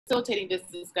facilitating this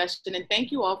discussion, and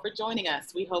thank you all for joining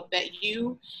us. We hope that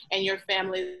you and your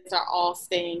families are all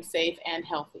staying safe and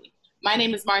healthy. My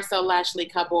name is Marcel Lashley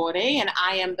Cabore, and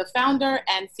I am the founder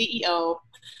and CEO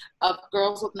of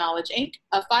Girls with Knowledge, Inc.,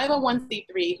 a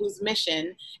 501c3 whose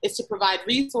mission is to provide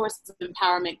resources of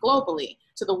empowerment globally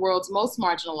to the world's most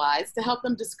marginalized to help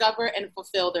them discover and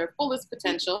fulfill their fullest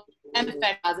potential and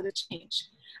affect positive change.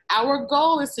 Our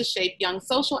goal is to shape young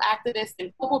social activists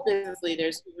and global business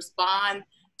leaders who respond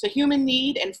to human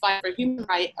need and fight for human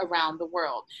rights around the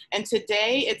world. And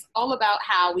today, it's all about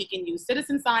how we can use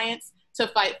citizen science to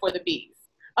fight for the bees.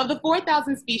 Of the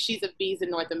 4,000 species of bees in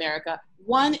North America,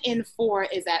 1 in 4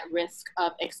 is at risk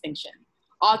of extinction.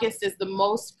 August is the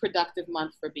most productive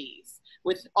month for bees,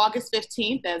 with August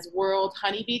 15th as World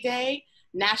Honeybee Day,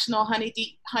 National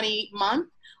Honey Month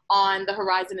on the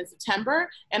horizon in September,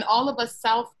 and all of us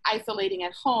self-isolating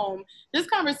at home. This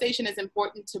conversation is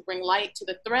important to bring light to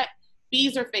the threat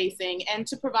bees are facing and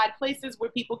to provide places where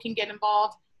people can get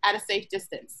involved at a safe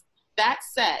distance. That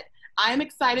said, I'm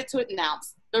excited to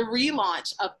announce the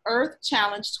relaunch of Earth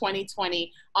Challenge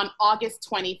 2020 on August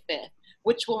 25th,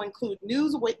 which will include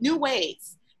new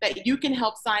ways that you can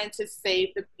help scientists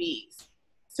save the bees.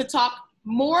 To talk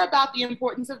more about the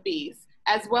importance of bees,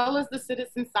 as well as the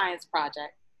Citizen Science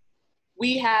Project,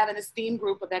 we have an esteemed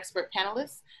group of expert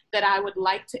panelists that I would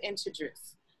like to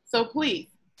introduce. So please,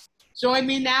 join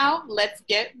me now. Let's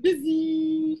get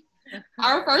busy.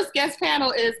 Our first guest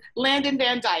panel is Landon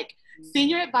Van Dyke,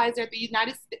 Senior Advisor at the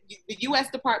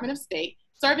U.S. Department of State,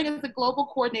 serving as the Global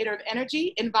Coordinator of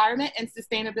Energy, Environment, and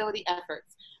Sustainability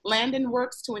Efforts. Landon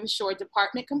works to ensure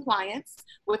department compliance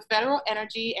with federal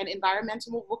energy and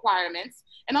environmental requirements,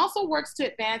 and also works to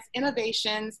advance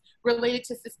innovations related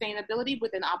to sustainability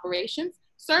within operations,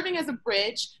 serving as a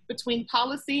bridge between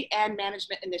policy and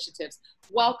management initiatives.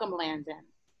 Welcome, Landon.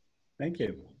 Thank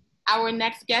you. Our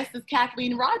next guest is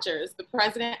Kathleen Rogers, the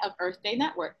president of Earth Day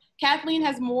Network. Kathleen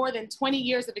has more than 20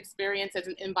 years of experience as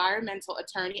an environmental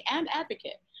attorney and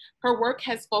advocate. Her work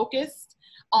has focused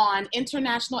on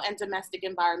international and domestic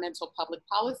environmental public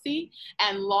policy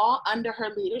and law. Under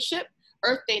her leadership,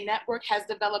 Earth Day Network has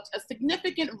developed a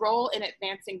significant role in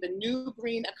advancing the new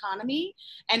green economy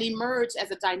and emerged as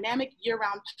a dynamic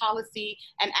year-round policy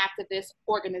and activist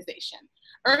organization.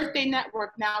 Earth Day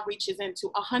Network now reaches into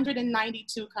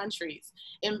 192 countries,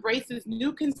 embraces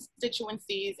new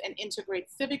constituencies, and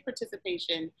integrates civic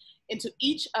participation into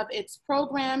each of its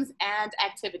programs and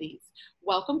activities.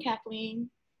 Welcome, Kathleen.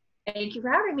 Thank you for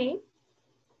having me.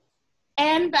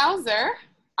 Ann Bowser,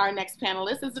 our next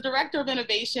panelist, is the Director of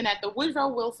Innovation at the Woodrow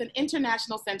Wilson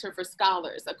International Center for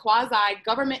Scholars, a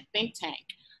quasi-government think tank.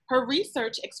 Her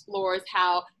research explores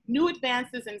how new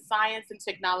advances in science and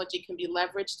technology can be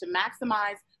leveraged to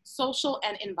maximize social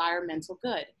and environmental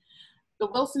good. The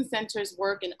Wilson Center's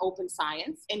work in open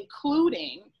science,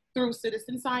 including through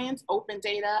citizen science, open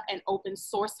data, and open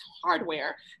source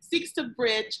hardware, seeks to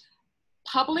bridge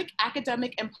public,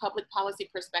 academic, and public policy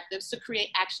perspectives to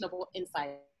create actionable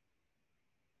insight.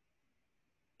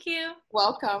 Thank you.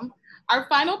 Welcome. Our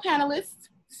final panelist,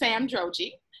 Sam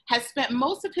Droege, has spent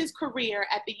most of his career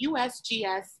at the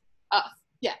USGS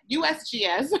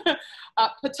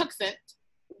Patuxent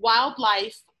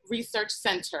Wildlife Research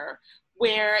Center,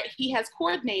 where he has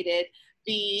coordinated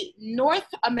the North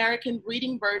American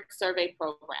Breeding Bird Survey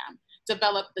Program,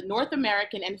 developed the North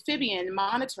American Amphibian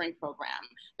Monitoring Program,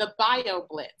 the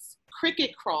BioBlitz,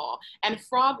 Cricket Crawl, and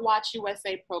Frog Watch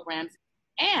USA programs,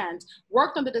 and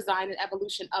worked on the design and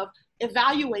evolution of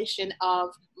evaluation of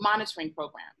monitoring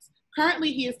programs.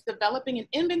 Currently, he is developing an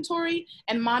inventory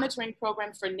and monitoring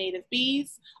program for native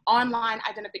bees, online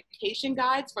identification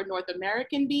guides for North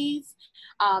American bees,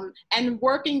 and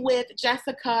working with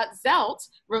Jessica Zelt,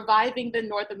 reviving the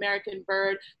North American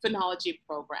Bird Phenology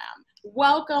Program.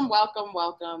 Welcome, welcome,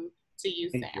 welcome to you,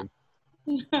 Sam.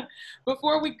 You.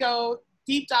 Before we go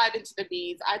deep dive into the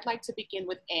bees, I'd like to begin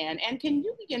with Ann. Ann, can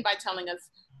you begin by telling us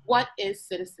what is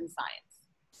citizen science?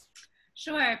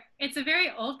 Sure. It's a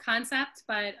very old concept,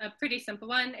 but a pretty simple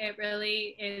one. It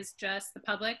really is just the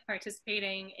public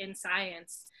participating in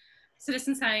science.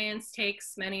 Citizen science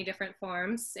takes many different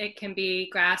forms. It can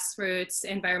be grassroots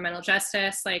environmental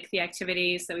justice, like the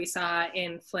activities that we saw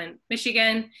in Flint,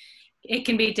 Michigan. It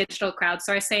can be digital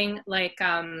crowdsourcing, like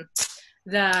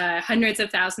the hundreds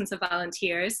of thousands of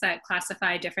volunteers that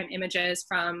classify different images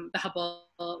from the Hubble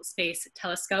Space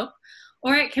Telescope.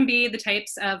 Or it can be the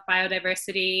types of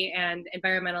biodiversity and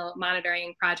environmental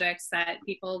monitoring projects that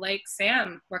people like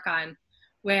Sam work on,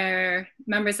 where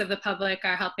members of the public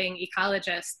are helping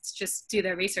ecologists just do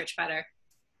their research better.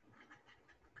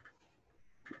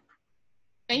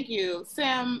 Thank you.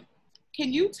 Sam,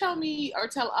 can you tell me or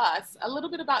tell us a little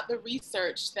bit about the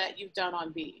research that you've done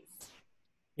on bees?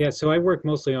 Yeah, so I work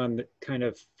mostly on the kind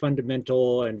of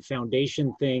fundamental and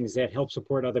foundation things that help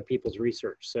support other people's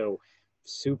research. So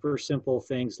super simple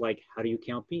things like how do you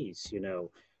count bees? You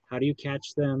know, how do you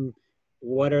catch them?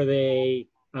 What are they?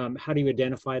 How do you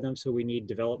identify them? So we need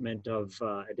development of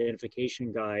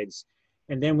identification guides.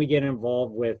 And then we get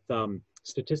involved with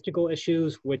statistical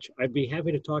issues, which I'd be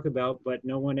happy to talk about, but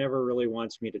no one ever really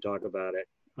wants me to talk about it,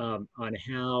 on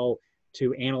how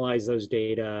to analyze those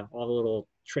data, all the little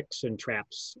tricks and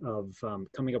traps of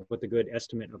coming up with a good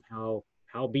estimate of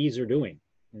how bees are doing.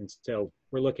 And so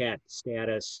we look at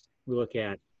status, we look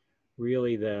at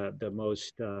really the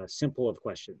most simple of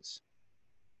questions.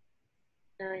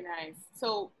 Very nice.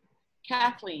 So,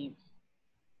 Kathleen,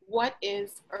 what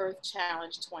is Earth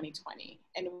Challenge 2020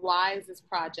 and why is this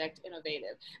project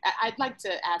innovative? I'd like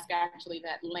to ask actually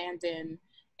that Landon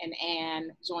and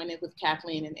Anne join in with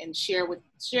Kathleen and share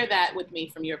that with me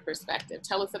from your perspective.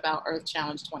 Tell us about Earth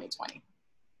Challenge 2020.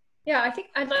 Yeah, I think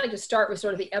I'd like to start with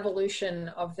sort of the evolution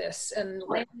of this. And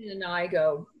Landon and I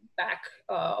go back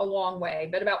a long way,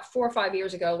 but about 4 or 5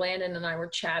 years ago, Landon and I were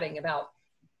chatting about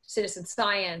citizen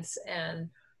science and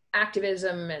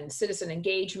activism and citizen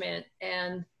engagement.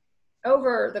 And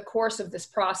over the course of this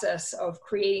process of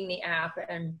creating the app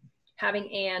and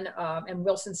having Anne and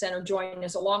Wilson Center join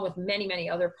us, along with many, many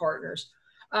other partners,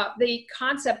 the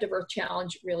concept of Earth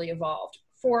Challenge really evolved.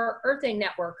 For Earth Day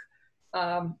Network,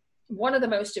 one of the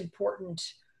most important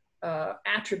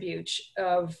attributes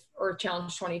of Earth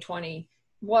Challenge 2020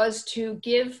 was to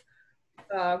give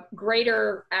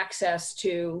greater access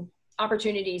to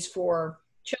opportunities for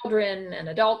children and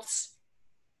adults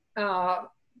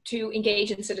to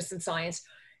engage in citizen science.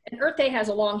 And Earth Day has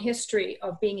a long history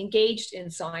of being engaged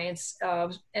in science,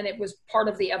 and it was part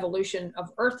of the evolution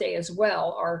of Earth Day as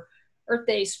well. Our Earth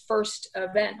Day's first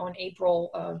event on April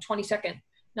 22nd,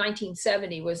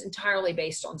 1970 was entirely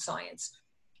based on science.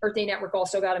 Earth Day Network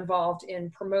also got involved in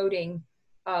promoting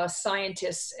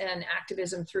scientists and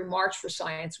activism through March for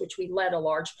Science, which we led a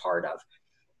large part of.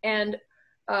 And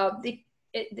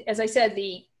as I said,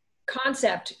 the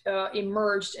concept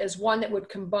emerged as one that would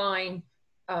combine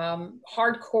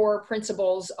hardcore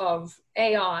principles of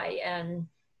AI and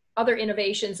other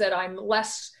innovations that I'm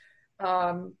less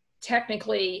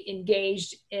technically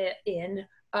engaged in,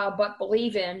 but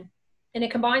believe in. And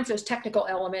it combines those technical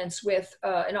elements with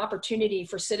an opportunity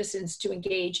for citizens to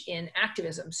engage in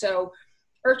activism. So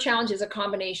Earth Challenge is a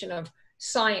combination of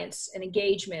science and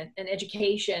engagement and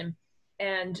education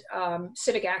and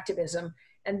civic activism.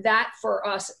 And that for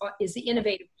us is the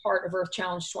innovative part of Earth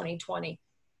Challenge 2020.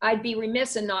 I'd be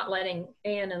remiss in not letting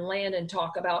Anne and Landon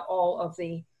talk about all of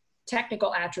the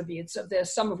technical attributes of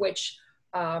this, some of which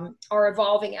are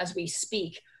evolving as we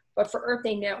speak. But for Earth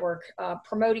Day Network,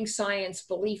 promoting science,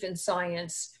 belief in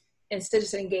science, and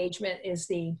citizen engagement is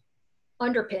the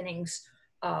underpinnings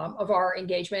of our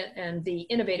engagement and the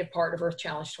innovative part of Earth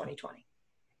Challenge 2020.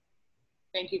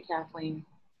 Thank you, Kathleen.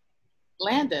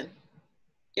 Landon,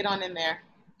 get on in there.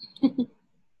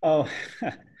 Oh,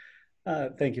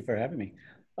 thank you for having me.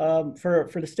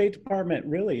 For the State Department,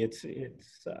 really, it's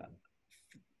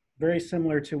very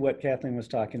similar to what Kathleen was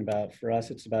talking about. For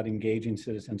us, it's about engaging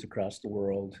citizens across the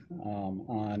world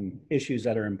on issues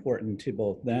that are important to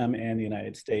both them and the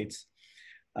United States.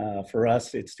 For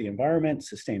us, it's the environment,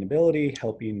 sustainability,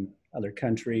 helping other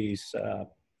countries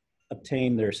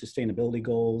obtain their sustainability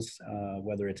goals,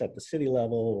 whether it's at the city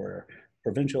level or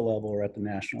provincial level or at the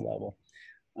national level.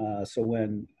 So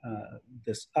when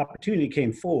this opportunity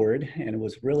came forward, and it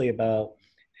was really about,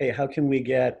 hey, how can we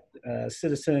get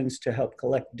citizens to help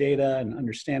collect data and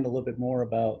understand a little bit more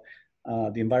about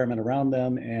the environment around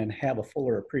them and have a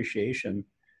fuller appreciation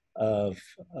of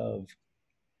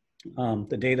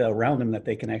the data around them that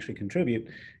they can actually contribute,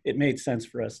 it made sense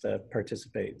for us to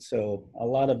participate. So a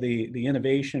lot of the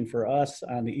innovation for us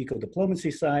on the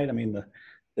eco-diplomacy side, I mean,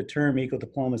 the term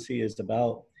eco-diplomacy is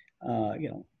about,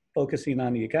 focusing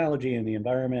on the ecology and the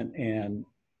environment and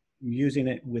using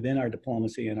it within our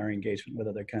diplomacy and our engagement with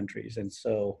other countries. And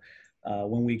so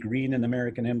when we green an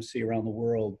American embassy around the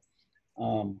world,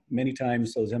 many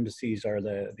times those embassies are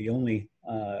the only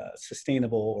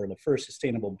sustainable or the first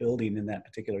sustainable building in that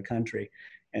particular country.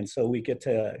 And so we get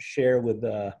to share with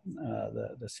the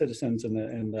citizens and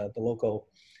the local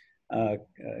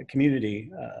community,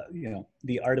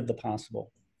 the art of the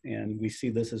possible. And we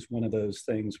see this as one of those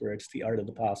things where it's the art of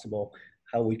the possible,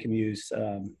 how we can use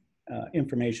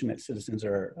information that citizens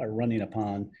are running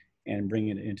upon and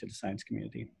bringing it into the science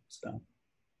community. So.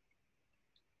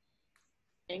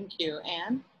 Thank you.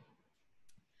 Anne?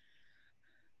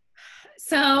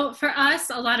 So for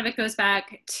us, a lot of it goes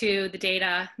back to the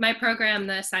data. My program,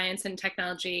 the Science and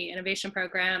Technology Innovation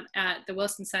Program at the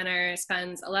Wilson Center,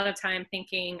 spends a lot of time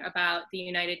thinking about the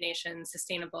United Nations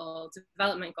Sustainable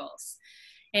Development Goals.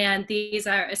 And these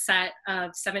are a set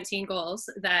of 17 goals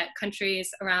that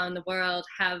countries around the world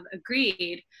have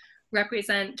agreed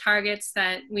represent targets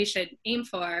that we should aim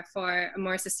for a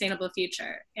more sustainable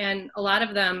future. And a lot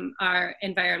of them are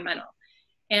environmental.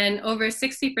 And over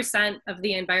 60% of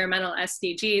the environmental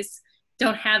SDGs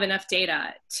don't have enough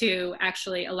data to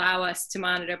actually allow us to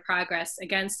monitor progress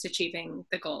against achieving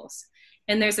the goals.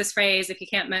 And there's this phrase, if you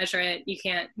can't measure it, you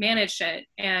can't manage it.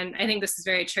 And I think this is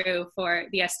very true for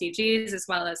the SDGs as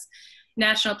well as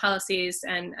national policies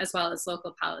and as well as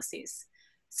local policies.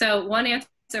 So one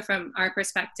answer from our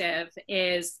perspective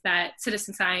is that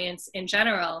citizen science in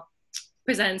general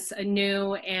presents a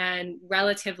new and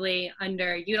relatively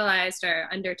underutilized or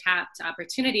undertapped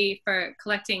opportunity for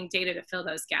collecting data to fill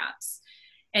those gaps.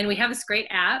 And we have this great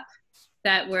app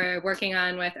that we're working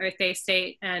on with Earth Day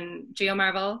State and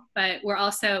GeoMarvel, but we're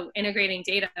also integrating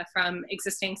data from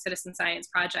existing citizen science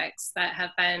projects that have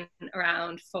been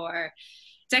around for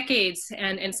decades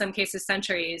and in some cases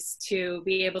centuries to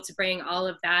be able to bring all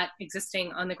of that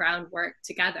existing on the ground work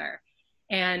together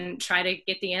and try to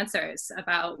get the answers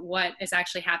about what is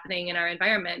actually happening in our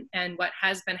environment and what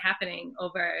has been happening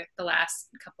over the last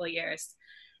couple of years.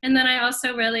 And then I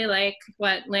also really like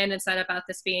what Landon said about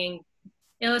this being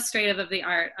illustrative of the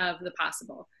art of the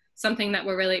possible, something that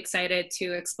we're really excited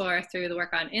to explore through the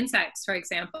work on insects, for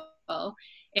example,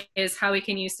 is how we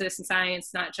can use citizen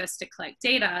science not just to collect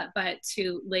data, but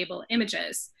to label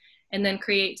images and then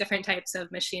create different types of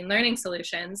machine learning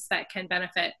solutions that can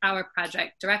benefit our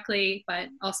project directly, but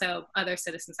also other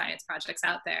citizen science projects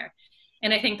out there.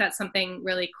 And I think that's something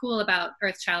really cool about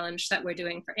Earth Challenge that we're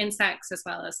doing for insects, as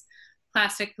well as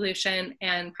plastic pollution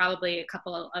and probably a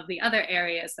couple of the other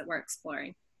areas that we're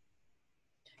exploring.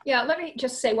 Yeah, let me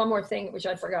just say one more thing, which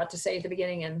I forgot to say at the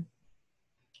beginning, and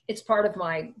it's part of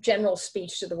my general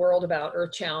speech to the world about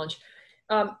Earth Challenge.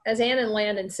 As Ann and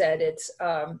Landon said, it's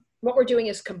what we're doing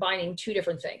is combining two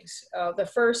different things. The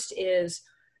first is,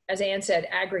 as Ann said,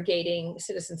 aggregating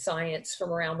citizen science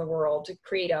from around the world to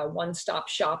create a one-stop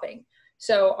shopping.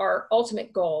 So our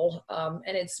ultimate goal, and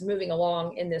it's moving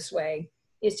along in this way,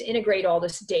 is to integrate all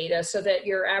this data so that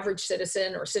your average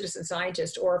citizen or citizen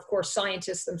scientist, or of course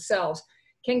scientists themselves,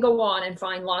 can go on and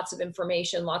find lots of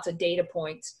information, lots of data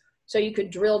points. So you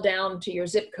could drill down to your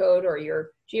zip code or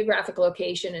your geographic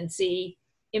location and see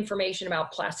information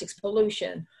about plastics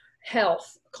pollution,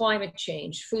 health, climate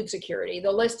change, food security.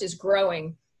 The list is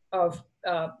growing of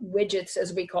widgets,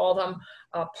 as we call them,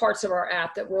 parts of our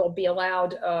app that will be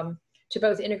allowed to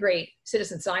both integrate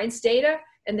citizen science data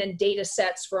and then data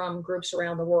sets from groups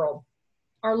around the world.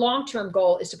 Our long-term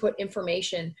goal is to put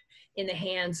information in the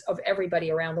hands of everybody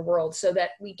around the world so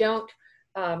that we don't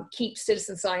keep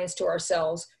citizen science to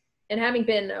ourselves. And having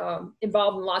been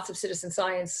involved in lots of citizen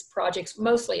science projects,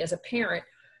 mostly as a parent,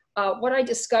 what I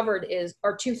discovered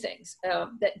are two things.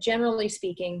 That generally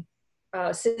speaking,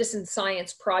 citizen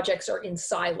science projects are in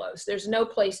silos. There's no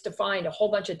place to find a whole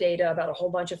bunch of data about a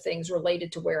whole bunch of things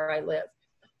related to where I live.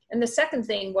 And the second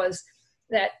thing was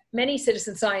that many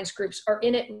citizen science groups are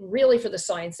in it really for the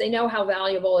science. They know how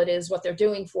valuable it is, what they're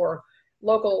doing for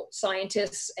local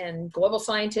scientists and global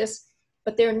scientists,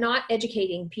 but they're not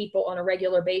educating people on a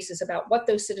regular basis about what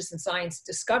those citizen science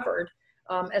discovered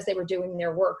as they were doing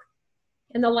their work.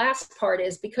 And the last part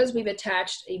is, because we've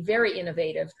attached a very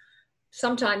innovative,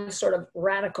 sometimes sort of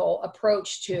radical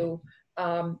approach to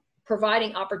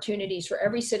providing opportunities for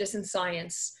every citizen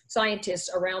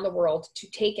scientist around the world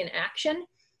to take an action.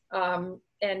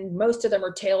 And most of them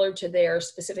are tailored to their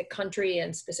specific country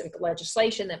and specific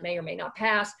legislation that may or may not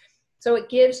pass. So it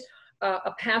gives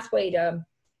a pathway to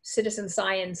citizen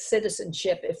science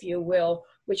citizenship, if you will,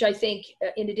 which I think,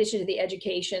 in addition to the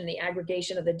education, the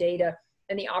aggregation of the data,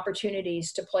 and the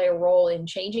opportunities to play a role in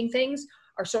changing things,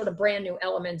 are sort of brand new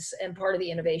elements and part of the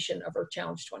innovation of Earth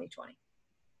Challenge 2020.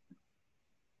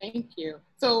 Thank you.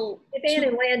 So if Ann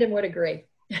and Landon would agree.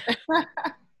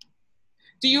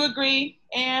 Do you agree,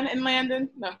 Ann and Landon?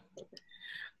 No.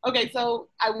 Okay, so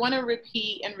I want to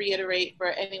repeat and reiterate for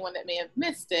anyone that may have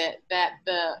missed it that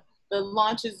the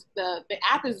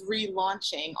app is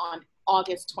relaunching on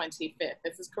August 25th.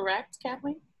 This is correct,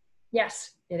 Kathleen?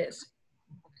 Yes, it is.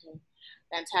 Okay,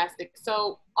 fantastic.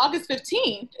 So August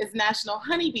 15th is National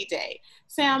Honeybee Day.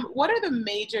 Sam, what are the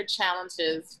major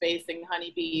challenges facing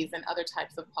honeybees and other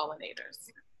types of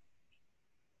pollinators?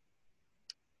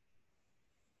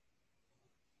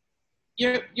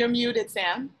 You're muted,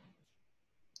 Sam.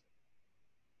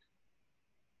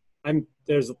 I'm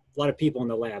there's a lot of people in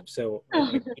the lab, so I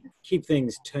want to keep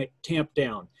things tamped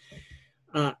down.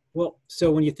 Well,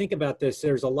 so when you think about this,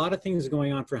 there's a lot of things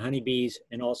going on for honeybees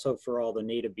and also for all the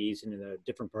native bees in the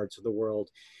different parts of the world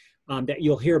that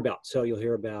you'll hear about. So you'll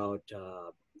hear about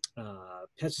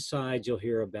pesticides, you'll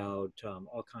hear about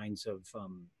all kinds of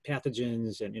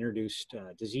pathogens and introduced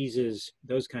diseases,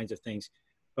 those kinds of things.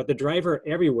 But the driver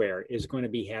everywhere is going to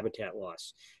be habitat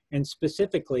loss. And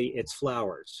specifically, it's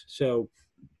flowers. So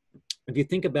if you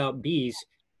think about bees,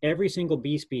 every single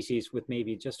bee species, with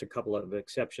maybe just a couple of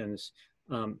exceptions,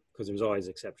 because there's always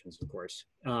exceptions, of course,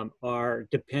 are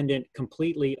dependent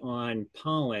completely on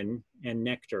pollen and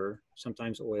nectar,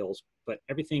 sometimes oils, but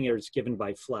everything is given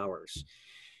by flowers.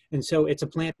 And so it's a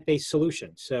plant-based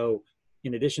solution. So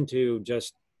in addition to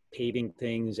just paving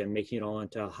things and making it all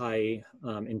into high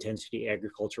intensity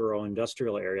agricultural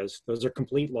industrial areas, those are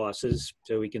complete losses.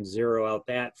 So we can zero out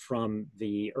that from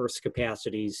the Earth's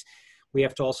capacities. We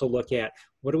have to also look at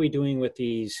what are we doing with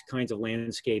these kinds of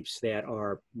landscapes that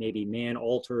are maybe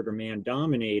man-altered or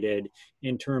man-dominated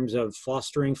in terms of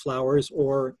fostering flowers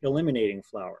or eliminating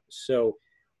flowers. So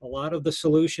a lot of the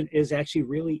solution is actually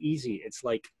really easy. It's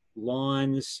like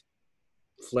lawns,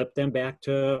 flip them back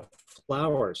to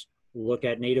flowers. Look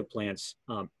at native plants.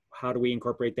 How do we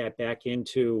incorporate that back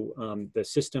into the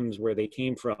systems where they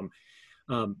came from?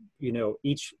 You know,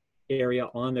 each area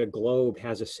on the globe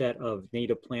has a set of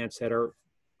native plants that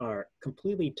are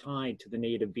completely tied to the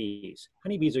native bees.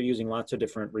 Honeybees are using lots of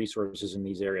different resources in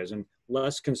these areas and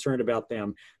less concerned about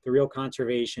them. The real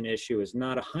conservation issue is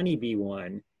not a honeybee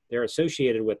one. They're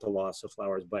associated with the loss of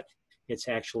flowers, but it's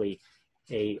actually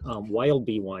a wild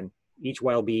bee one. Each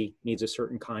wild bee needs a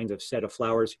certain kind of set of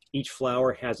flowers. Each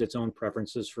flower has its own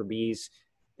preferences for bees.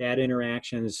 That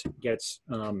interactions gets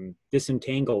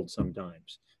disentangled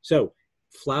sometimes. So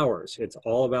flowers, it's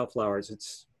all about flowers.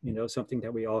 It's, you know, something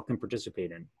that we all can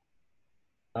participate in.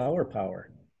 Flower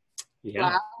power.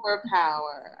 Yeah. Flower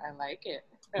power, I like it.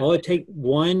 Well, it take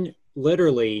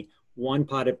literally one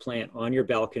potted plant on your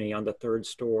balcony on the 3rd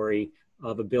story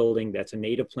of a building that's a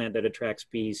native plant that attracts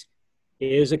bees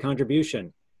is a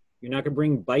contribution. You're not going to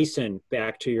bring bison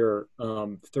back to your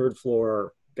 3rd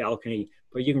floor balcony,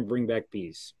 but you can bring back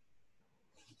bees.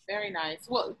 Very nice.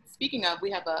 Well, speaking of, we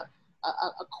have a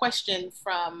question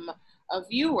from a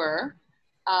viewer.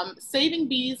 Saving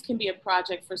bees can be a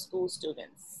project for school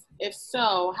students. If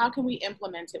so, how can we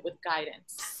implement it with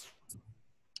guidance?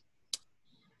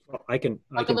 Well, I can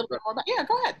a little bit more about, yeah,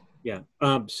 go ahead. Yeah.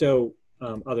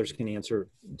 Others can answer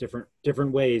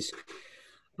different ways.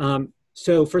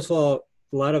 So first of all,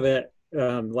 a lot of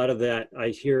that I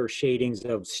hear shadings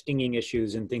of stinging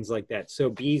issues and things like that. So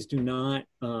bees do not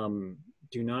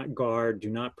guard, do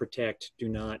not protect, do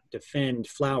not defend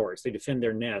flowers. They defend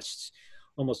their nests.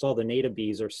 Almost all the native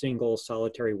bees are single,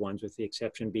 solitary ones, with the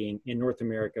exception being in North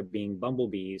America being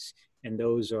bumblebees, and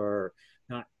those are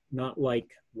not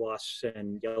like wasps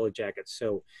and yellow jackets.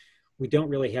 So we don't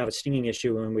really have a stinging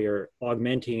issue when we are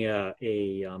augmenting a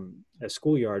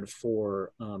schoolyard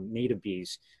for native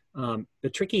bees. The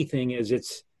tricky thing is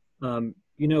it's,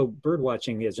 you know, bird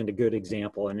watching isn't a good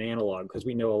example, an analog, because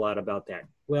we know a lot about that.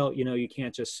 Well, you know, you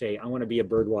can't just say, I want to be a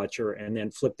bird watcher and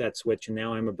then flip that switch and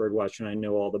now I'm a bird watcher and I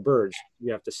know all the birds.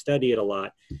 You have to study it a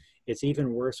lot. It's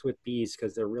even worse with bees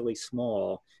because they're really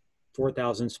small,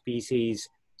 4,000 species,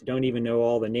 don't even know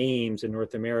all the names in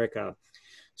North America.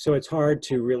 So it's hard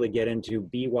to really get into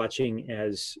bee watching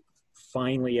as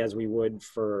finely as we would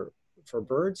for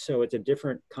birds. So it's a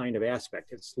different kind of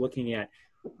aspect. It's looking at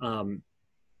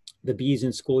the bees in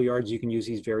schoolyards. You can use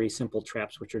these very simple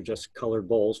traps, which are just colored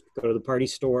bowls. Go to the party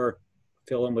store,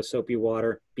 fill them with soapy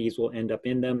water. Bees will end up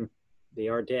in them. They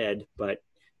are dead, but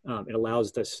it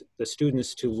allows the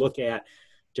students to look at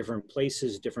different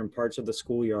places, different parts of the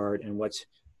schoolyard, and what's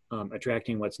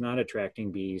attracting, what's not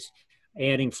attracting bees.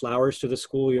 Adding flowers to the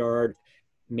schoolyard,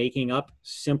 making up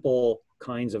simple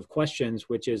kinds of questions,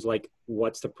 which is like,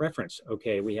 what's the preference?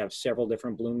 Okay, we have several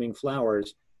different blooming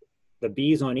flowers. The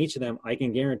bees on each of them, I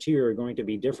can guarantee you, are going to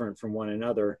be different from one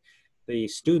another. The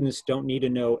students don't need to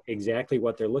know exactly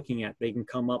what they're looking at. They can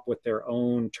come up with their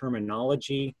own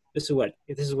terminology. This is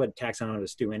what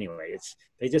taxonomists do anyway.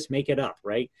 They just make it up,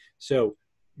 right? So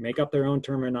make up their own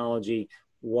terminology,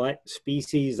 what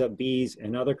species of bees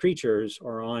and other creatures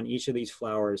are on each of these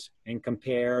flowers, and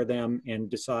compare them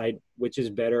and decide which is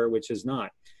better, which is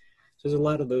not. So there's a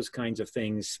lot of those kinds of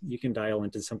things. You can dial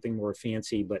into something more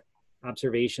fancy, but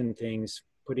observation things,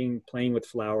 playing with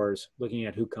flowers, looking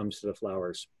at who comes to the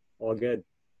flowers, all good.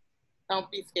 Don't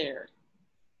be scared.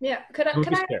 Yeah, could I have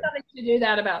something to do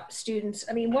that about students?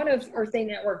 I mean, one of Earth Day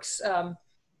Network's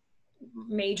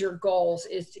major goals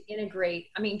is to integrate,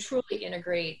 I mean, truly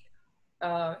integrate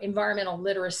environmental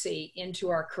literacy into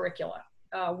our curricula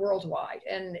worldwide.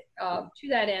 And to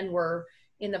that end, we're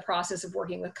in the process of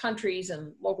working with countries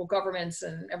and local governments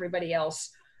and everybody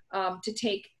else to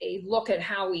take a look at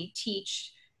how we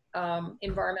teach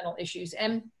environmental issues.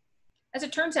 And as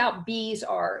it turns out, bees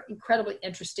are incredibly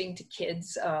interesting to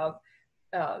kids,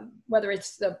 whether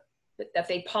it's that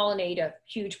they pollinate a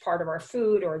huge part of our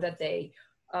food, or that they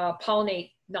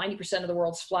pollinate 90% of the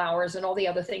world's flowers, and all the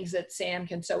other things that Sam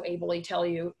can so ably tell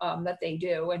you that they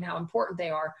do and how important they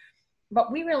are.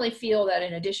 But we really feel that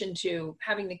in addition to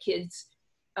having the kids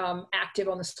active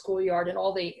on the schoolyard and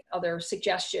all the other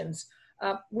suggestions,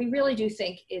 we really do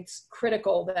think it's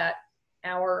critical that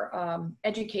our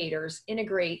educators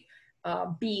integrate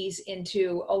bees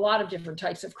into a lot of different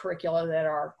types of curricula that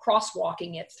are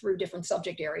crosswalking it through different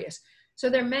subject areas. So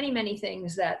there are many, many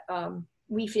things that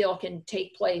we feel can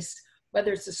take place,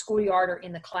 whether it's the schoolyard or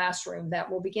in the classroom,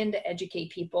 that will begin to educate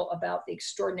people about the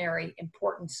extraordinary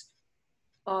importance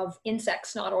of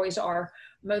insects, not always our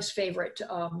most favorite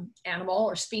animal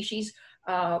or species,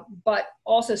 but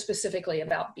also specifically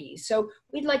about bees. So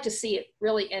we'd like to see it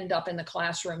really end up in the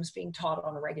classrooms being taught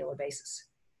on a regular basis.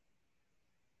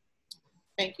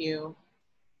 Thank you.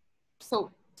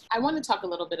 So I want to talk a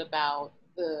little bit about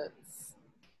the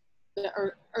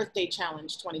Earth Day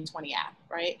Challenge 2020 app,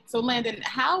 right? So Landon,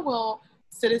 how will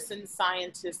citizen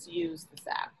scientists use this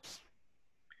app?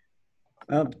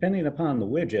 Depending upon the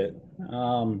widget,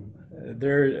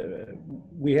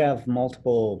 we have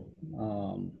multiple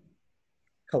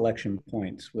collection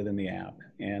points within the app,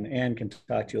 and Anne can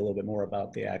talk to you a little bit more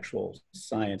about the actual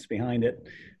science behind it.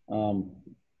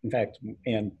 In fact,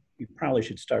 Anne, you probably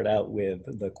should start out with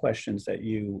the questions that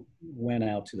you went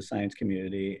out to the science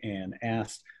community and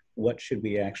asked, what should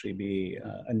we actually be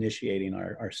initiating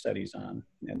our studies on?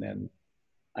 And then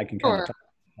I can kind of talk.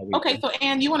 Okay, so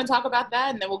Anne, you want to talk about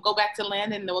that, and then we'll go back to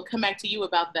Landon, and then we'll come back to you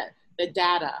about the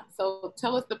data. So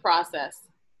tell us the process.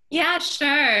 Yeah,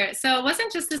 sure. So it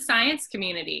wasn't just the science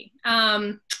community.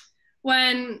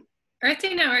 When Earth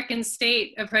Day Network and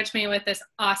State approached me with this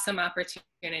awesome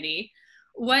opportunity,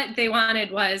 what they wanted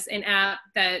was an app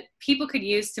that people could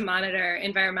use to monitor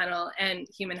environmental and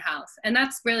human health. And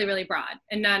that's really, really broad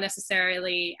and not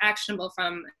necessarily actionable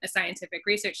from a scientific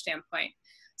research standpoint.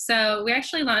 So we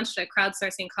actually launched a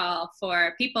crowdsourcing call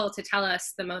for people to tell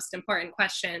us the most important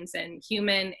questions in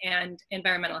human and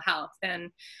environmental health. And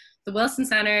the Wilson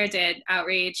Center did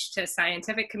outreach to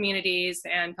scientific communities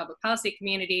and public policy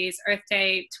communities. Earth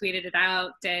Day tweeted it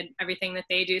out, did everything that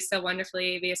they do so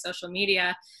wonderfully via social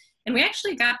media. And we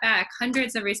actually got back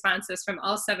hundreds of responses from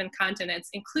all 7 continents,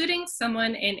 including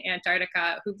someone in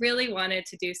Antarctica who really wanted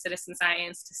to do citizen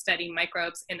science to study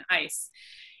microbes in ice.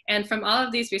 And from all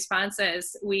of these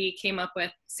responses, we came up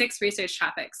with 6 research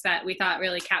topics that we thought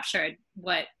really captured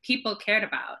what people cared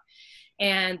about.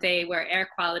 And they were air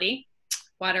quality,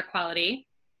 water quality,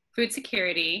 food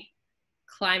security,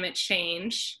 climate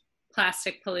change,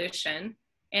 plastic pollution,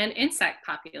 and insect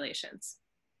populations.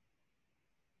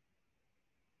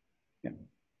 Yeah.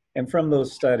 And from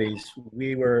those studies,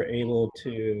 we were able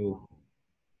to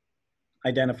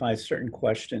identify certain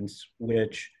questions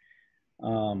which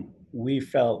we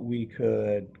felt we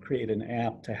could create an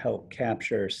app to help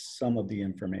capture some of the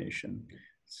information.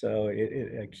 So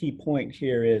a key point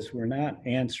here is we're not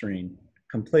answering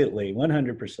completely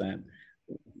 100%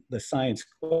 the science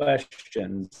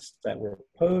questions that were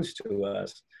posed to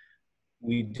us.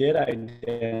 We did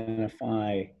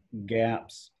identify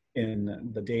gaps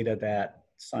in the data that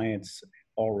science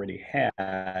already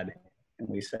had. And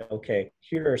we said, okay,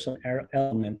 here are some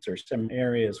elements or some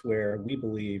areas where we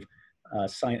believe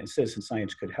citizen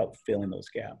science could help fill in those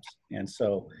gaps. And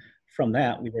so from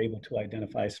that, we were able to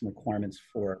identify some requirements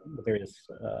for the various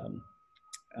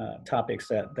topics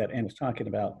that Anne was talking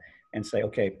about, and say,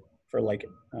 okay, for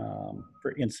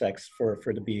insects, for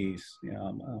the bees,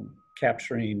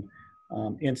 capturing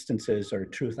instances or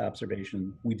truth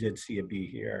observation, we did see a bee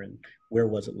here, and where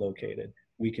was it located?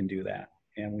 We can do that.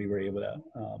 And we were able to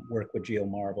work with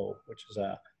GeoMarble, which is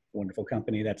a wonderful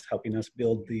company that's helping us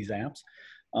build these apps,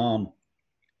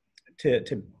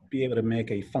 to be able to make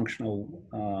a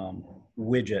functional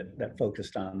widget that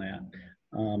focused on that.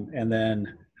 And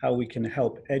then how we can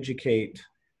help educate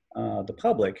the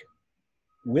public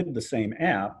with the same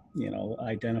app,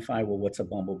 identify, well, what's a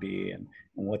bumblebee and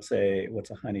what's a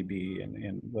honeybee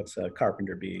and what's a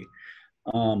carpenter bee.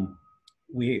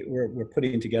 We're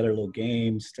putting together little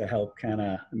games to help kind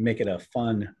of make it a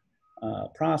fun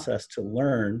process to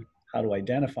learn how to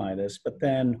identify this. But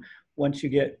then once you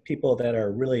get people that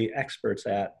are really experts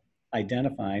at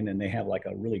identifying and they have like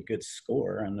a really good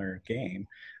score on their game,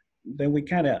 then we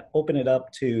kind of open it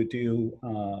up to do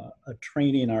a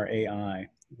training our AI,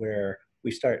 where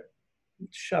we start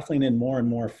shuffling in more and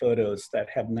more photos that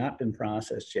have not been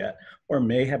processed yet, or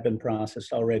may have been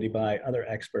processed already by other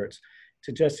experts,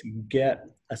 to just get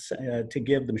to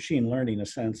give the machine learning a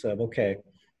sense of, okay,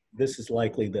 this is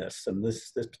likely this, and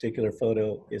this particular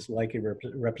photo is likely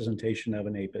representation of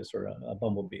an apis or a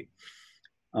bumblebee.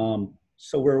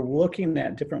 So we're looking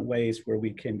at different ways where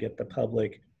we can get the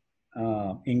public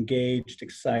engaged,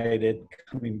 excited,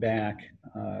 coming back,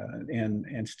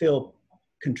 and still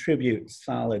contribute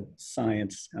solid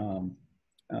science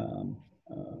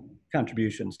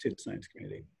contributions to the science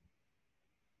community.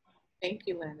 Thank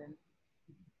you, Landon.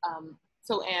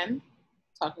 So Anne,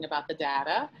 talking about the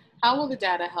data, how will the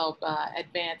data help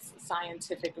advance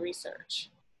scientific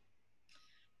research?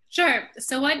 Sure.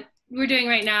 So what we're doing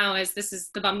right now is, this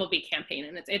is the bumblebee campaign,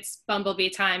 and it's bumblebee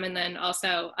time, and then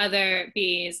also other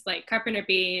bees like carpenter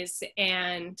bees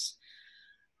and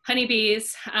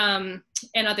honeybees, and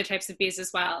other types of bees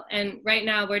as well. And right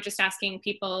now we're just asking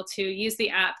people to use the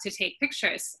app to take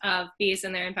pictures of bees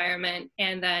in their environment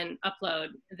and then upload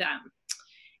them.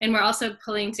 And we're also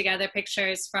pulling together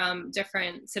pictures from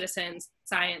different citizen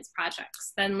science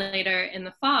projects. Then later in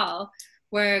the fall,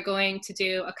 we're going to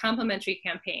do a complimentary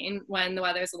campaign when the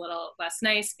weather's a little less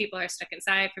nice, people are stuck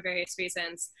inside for various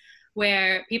reasons,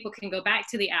 where people can go back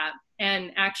to the app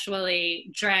and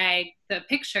actually drag the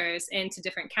pictures into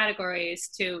different categories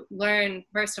to learn,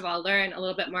 first of all, learn a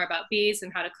little bit more about bees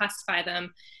and how to classify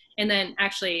them, and then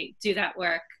actually do that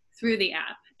work through the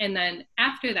app. And then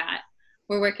after that,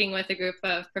 we're working with a group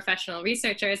of professional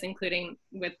researchers, including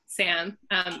with Sam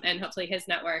and hopefully his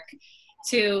network,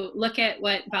 to look at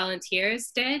what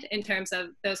volunteers did in terms of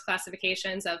those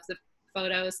classifications of the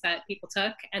photos that people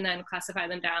took, and then classify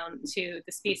them down to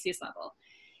the species level.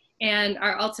 And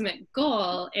our ultimate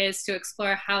goal is to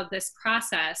explore how this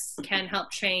process can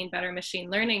help train better machine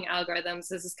learning algorithms.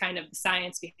 This is kind of the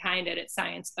science behind it. It's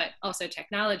science, but also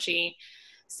technology,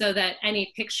 so that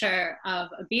any picture of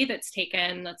a bee that's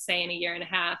taken, let's say in a year and a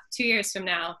half, 2 years from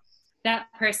now, that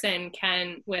person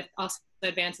can, with also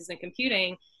advances in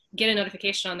computing, get a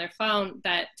notification on their phone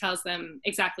that tells them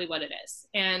exactly what it is.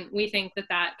 And we think that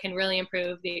that can really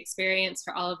improve the experience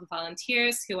for all of the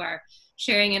volunteers who are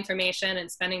sharing information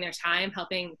and spending their time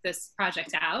helping this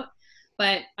project out.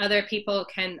 But other people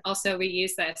can also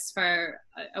reuse this for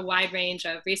a wide range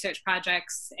of research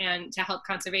projects and to help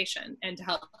conservation and to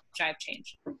help drive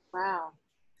change. Wow,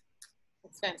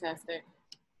 that's fantastic.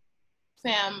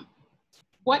 Sam,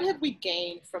 what have we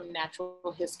gained from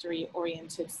natural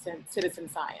history-oriented citizen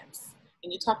science?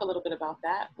 Can you talk a little bit about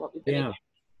that? What we've been able to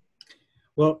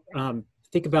do? Well,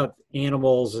 think about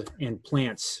animals and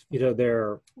plants. You know,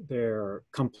 they're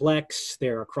complex.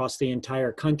 They're across the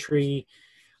entire country.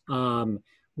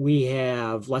 We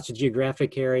have lots of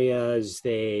geographic areas.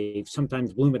 They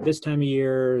sometimes bloom at this time of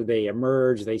year. They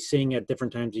emerge. They sing at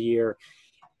different times of year.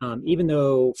 Even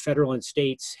though federal and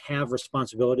states have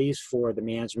responsibilities for the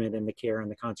management and the care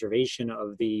and the conservation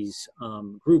of these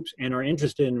groups and are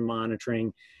interested in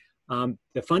monitoring,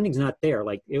 the funding's not there.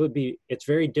 Like it's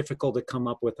very difficult to come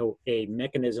up with a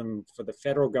mechanism for the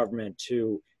federal government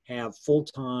to have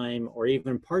full-time or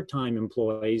even part-time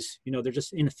employees. You know, they're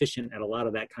just inefficient at a lot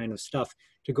of that kind of stuff,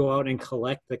 to go out and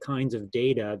collect the kinds of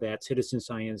data that citizen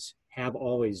science have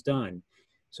always done.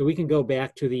 So we can go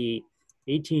back to the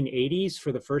 1880s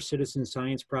for the first citizen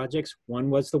science projects. One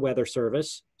was the Weather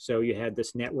Service. So you had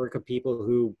this network of people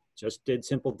who just did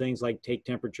simple things like take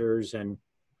temperatures and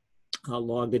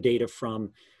log the data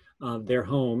from their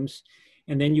homes.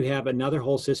 And then you have another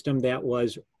whole system that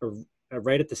was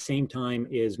right at the same time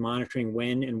is monitoring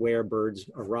when and where birds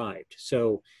arrived.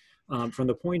 So from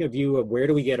the point of view of where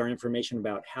do we get our information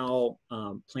about how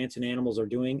plants and animals are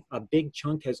doing, a big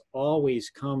chunk has always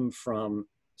come from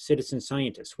citizen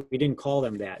scientists. We didn't call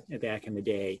them that back in the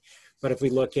day. But if we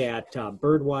look at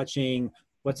bird watching,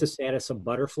 what's the status of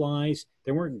butterflies?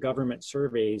 There weren't government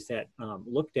surveys that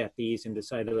looked at these and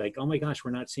decided like, oh my gosh,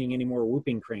 we're not seeing any more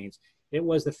whooping cranes. It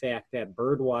was the fact that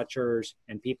bird watchers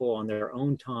and people on their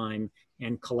own time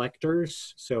and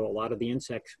collectors, so a lot of the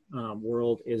insect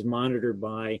world is monitored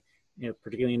by, you know,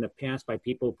 particularly in the past, by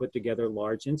people who put together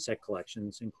large insect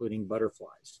collections, including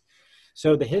butterflies.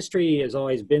 So the history has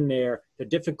always been there. The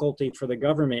difficulty for the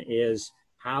government is,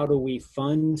 how do we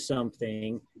fund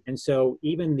something? And so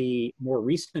even the more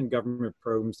recent government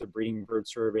programs, the Breeding Bird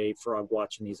Survey, Frog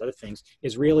Watch, and these other things,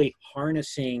 is really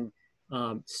harnessing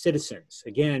citizens.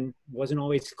 Again, wasn't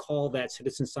always called that.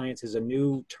 Citizen science is a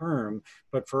new term,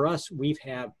 but for us, we've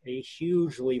had a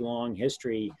hugely long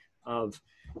history of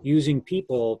using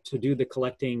people to do the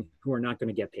collecting who are not going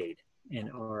to get paid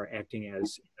and are acting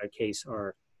as, in a case,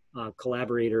 are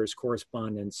collaborators,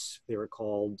 correspondents. They were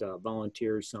called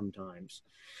volunteers sometimes.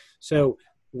 So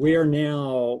we're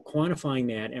now quantifying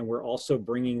that, and we're also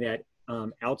bringing that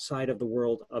outside of the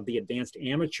world of the advanced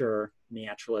amateur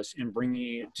naturalists and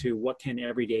bringing it to what can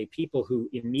everyday people who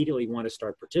immediately want to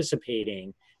start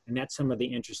participating. And that's some of the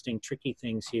interesting, tricky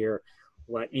things here.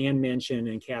 What Anne mentioned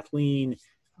and Kathleen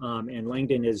and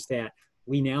Langdon is that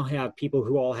we now have people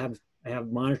who all have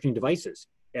monitoring devices.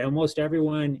 Almost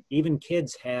everyone, even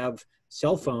kids, have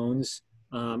cell phones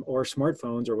or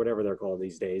smartphones or whatever they're called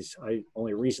these days. I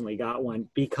only recently got one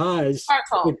because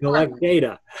we collect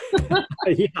data.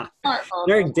 Yeah,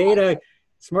 they're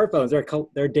smartphones.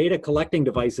 They're data collecting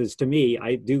devices to me.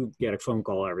 I do get a phone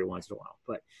call every once in a while.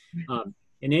 But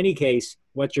in any case,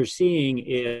 what you're seeing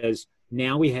is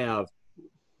now we have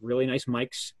really nice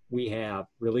mics. We have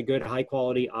really good high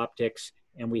quality optics,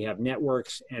 and we have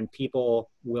networks, and people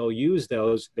will use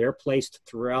those. They're placed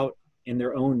throughout in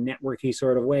their own networky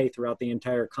sort of way throughout the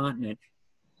entire continent.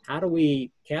 How do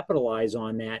we capitalize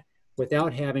on that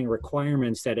without having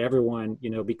requirements that everyone,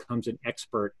 you know, becomes an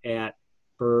expert at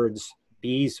birds,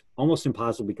 bees? Almost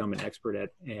impossible to become an expert at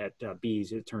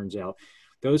bees, it turns out.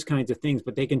 Those kinds of things,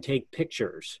 but they can take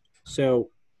pictures.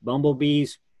 So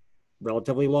bumblebees,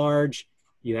 relatively large,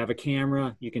 you have a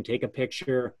camera, you can take a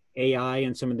picture. AI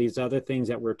and some of these other things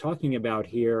that we're talking about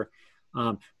here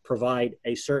provide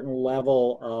a certain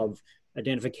level of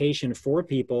identification for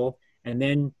people. And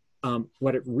then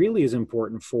what it really is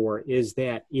important for is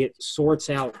that it sorts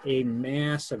out a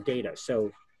mass of data.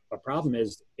 So a problem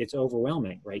is it's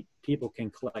overwhelming, right? People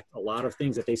can collect a lot of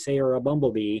things that they say are a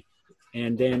bumblebee,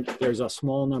 and then there's a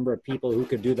small number of people who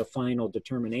could do the final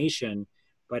determination.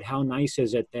 But how nice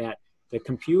is it that the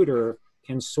computer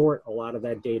can sort a lot of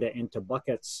that data into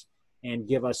buckets and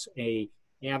give us a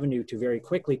avenue to very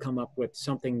quickly come up with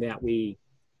something that we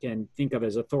can think of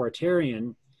as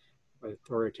authoritative would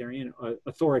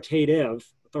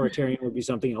be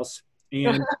something else.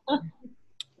 And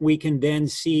we can then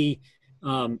see,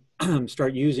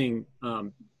 start using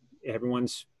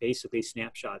everyone's basically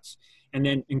snapshots, and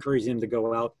then encourage them to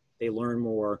go out, they learn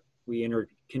more, we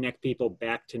connect people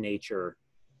back to nature.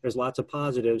 There's lots of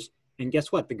positives. And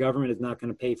guess what? The government is not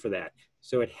going to pay for that.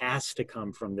 So it has to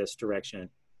come from this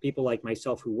direction. People like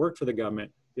myself who work for the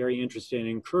government, very interested in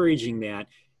encouraging that,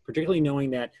 particularly knowing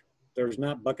that there's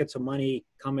not buckets of money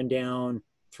coming down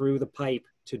through the pipe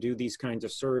to do these kinds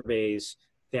of surveys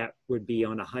that would be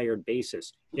on a hired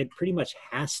basis. It pretty much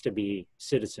has to be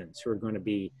citizens who are going to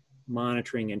be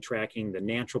monitoring and tracking the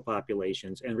natural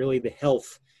populations and really the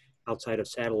health outside of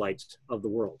satellites of the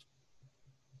world.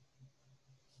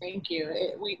 Thank you.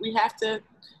 We have to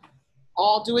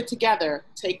all do it together,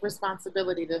 take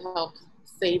responsibility to help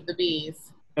save the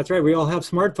bees. That's right. We all have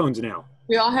smartphones now.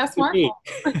 We all have smartphones.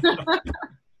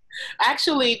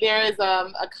 Actually, there is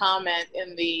a comment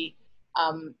in the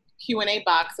Q&A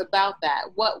box about that.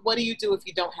 What do you do if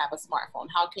you don't have a smartphone?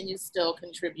 How can you still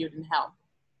contribute and help?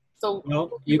 So,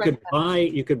 well, you could buy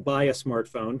a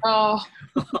smartphone. Oh,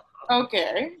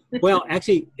 okay. Well,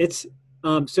 actually, it's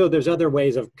so there's other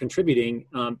ways of contributing,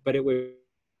 but it would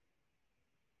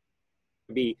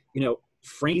be, you know,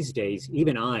 phrase days.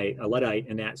 Even a Luddite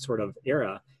in that sort of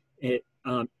era, it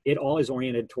all is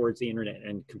oriented towards the internet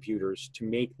and computers to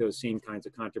make those same kinds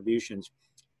of contributions.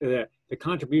 The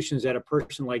contributions that a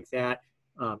person like that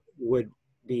would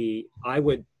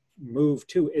move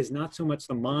to is not so much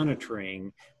the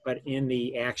monitoring, but in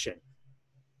the action.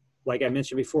 Like I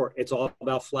mentioned before, it's all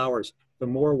about flowers. The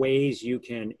more ways you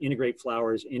can integrate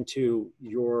flowers into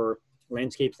your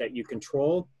landscapes that you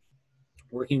control,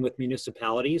 working with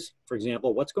municipalities, for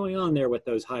example, what's going on there with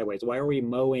those highways? Why are we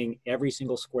mowing every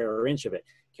single square inch of it?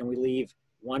 Can we leave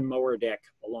one mower deck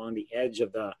along the edge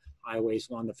of the highways,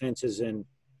 along the fences and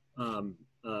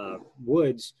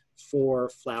woods for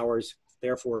flowers,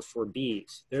 therefore for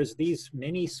bees? There's these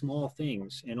many small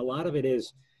things, and a lot of it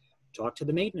is talk to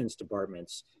the maintenance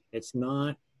departments. It's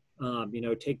not,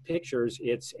 take pictures.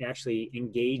 It's actually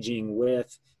engaging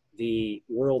with the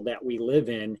world that we live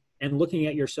in and looking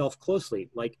at yourself closely.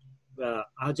 Like,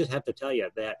 I'll just have to tell you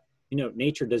that,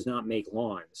 nature does not make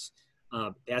lawns.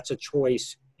 That's a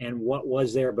choice. And what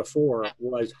was there before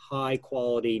was high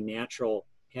quality natural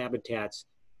habitats.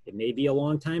 It may be a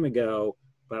long time ago,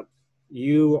 but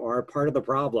you are part of the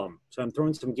problem. So I'm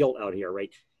throwing some guilt out here, right?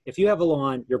 If you have a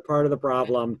lawn, you're part of the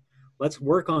problem. Let's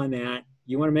work on that.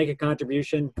 You want to make a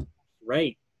contribution?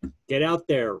 Right. Get out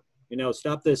there.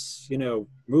 Stop this,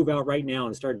 move out right now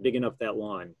and start digging up that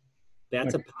lawn.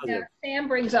 That's a positive. Yeah, Sam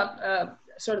brings up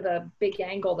sort of the big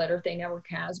angle that Earth Day Network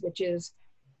has, which is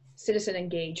citizen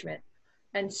engagement.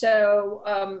 And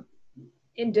so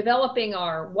in developing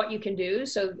our what you can do,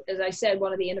 so as I said,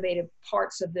 one of the innovative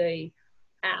parts of the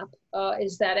app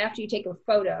is that after you take a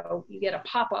photo, you get a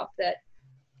pop-up that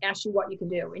asks you what you can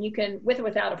do. And you can, with or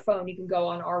without a phone, you can go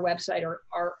on our website or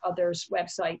our others'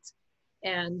 websites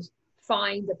and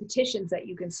find the petitions that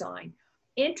you can sign.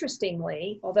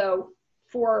 Interestingly, although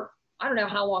for, I don't know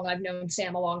how long I've known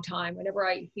Sam, a long time, whenever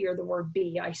I hear the word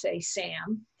bee, I say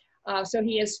Sam. So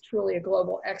he is truly a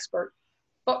global expert.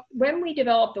 But when we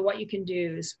developed the What You Can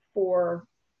Do's for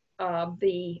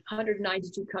the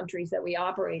 192 countries that we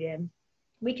operate in,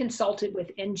 we consulted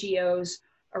with NGOs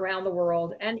around the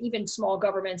world and even small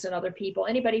governments and other people,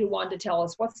 anybody who wanted to tell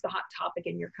us what's the hot topic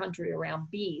in your country around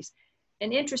bees.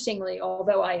 And interestingly,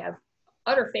 although I have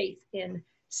utter faith in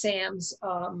Sam's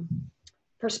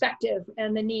perspective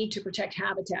and the need to protect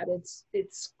habitat,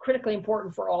 it's critically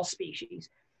important for all species.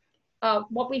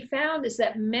 What we found is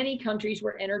that many countries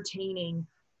were entertaining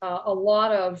a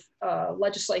lot of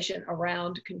legislation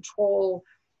around control,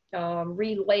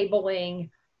 relabeling,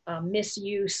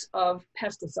 misuse of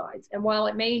pesticides. And while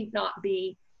it may not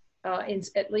be,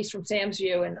 at least from Sam's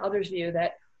view and others' view,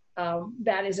 that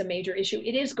that is a major issue,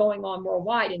 it is going on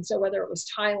worldwide. And so whether it was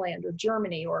Thailand or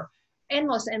Germany or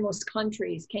endless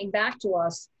countries came back to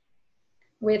us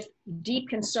with deep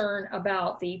concern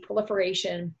about the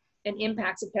proliferation and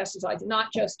impacts of pesticides,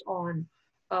 not just on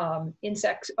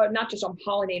insects, not just on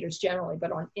pollinators generally,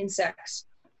 but on insects,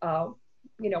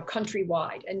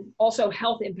 countrywide, and also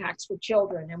health impacts for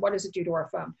children and what does it do to our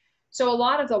phone. So a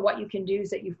lot of the What You Can Do's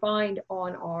that you find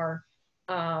on our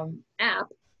app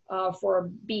for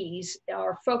bees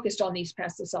are focused on these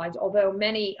pesticides, although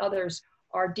many others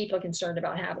are deeply concerned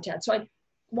about habitat. So I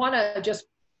want to just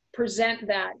present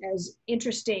that as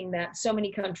interesting that so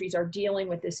many countries are dealing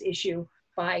with this issue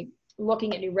by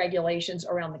looking at new regulations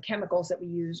around the chemicals that we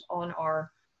use on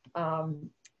our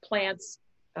plants,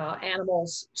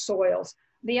 animals, soils.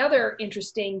 The other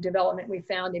interesting development we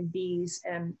found in bees,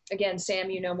 and again,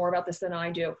 Sam, you know more about this than I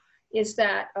do, is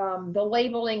that the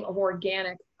labeling of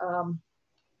organic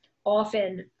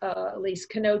often at least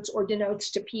connotes or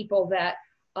denotes to people that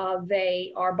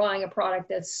they are buying a product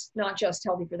that's not just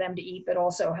healthy for them to eat, but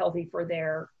also healthy for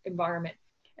their environment.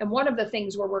 And one of the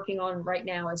things we're working on right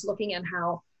now is looking at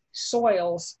how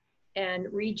soils and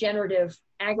regenerative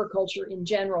agriculture in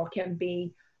general can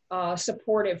be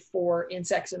supportive for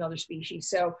insects and other species.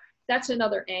 So that's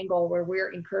another angle where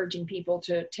we're encouraging people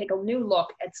to take a new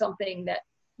look at something that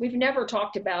we've never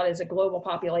talked about as a global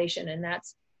population, and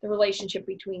that's the relationship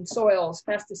between soils,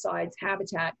 pesticides,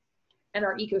 habitat, and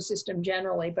our ecosystem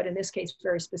generally, but in this case,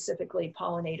 very specifically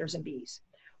pollinators and bees.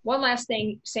 One last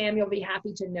thing, Sam, you'll be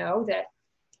happy to know that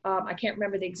I can't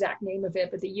remember the exact name of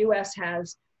it, but the US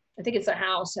has, I think it's the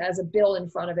House, has a bill in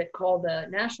front of it called the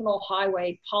National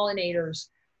Highway Pollinators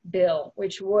Bill,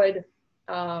 which would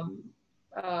ask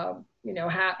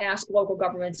local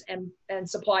governments and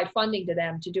supply funding to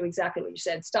them to do exactly what you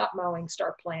said, stop mowing,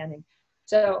 start planting.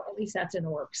 So at least that's in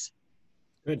the works.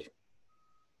 Good.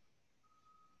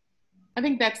 I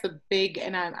think that's the big,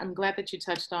 and I'm glad that you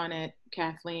touched on it,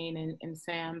 Kathleen and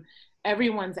Sam.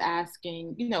 Everyone's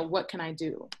asking, what can I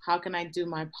do? How can I do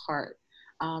my part?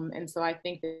 And so I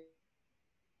think that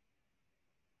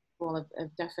people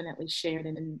have definitely shared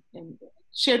and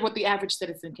shared what the average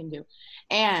citizen can do.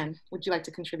 Anne, would you like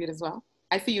to contribute as well?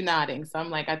 I see you nodding, so I'm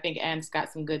like, I think Anne's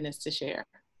got some goodness to share.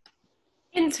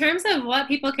 In terms of what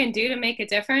people can do to make a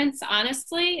difference,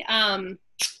 honestly,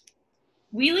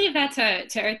 we leave that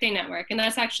to Earth Day Network. And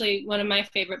that's actually one of my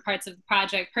favorite parts of the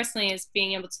project personally, is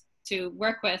being able to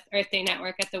work with Earth Day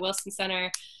Network at the Wilson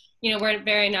Center. We're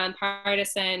very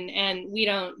nonpartisan, and we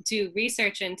don't do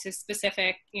research into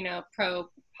specific,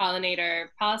 pro-pollinator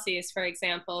policies, for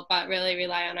example, but really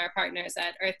rely on our partners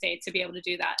at Earth Day to be able to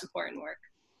do that important work.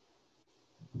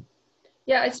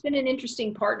 Yeah, it's been an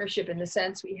interesting partnership in the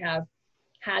sense we have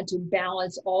had to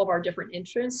balance all of our different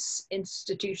interests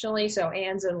institutionally. So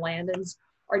Anne's and Landon's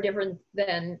are different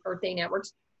than Earth Day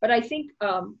Network's. But I think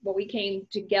what we came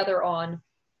together on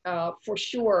for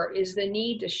sure is the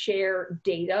need to share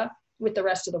data with the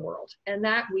rest of the world. And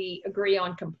that we agree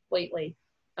on completely.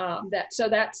 So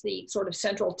that's the sort of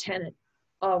central tenet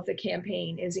of the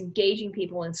campaign, is engaging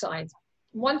people in science.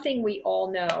 One thing we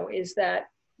all know is that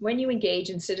when you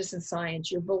engage in citizen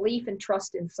science, your belief and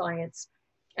trust in science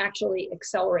actually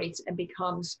accelerates and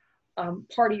becomes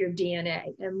part of your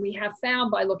DNA. And we have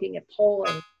found by looking at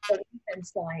polling, belief in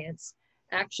science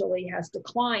actually has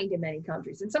declined in many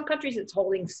countries. In some countries it's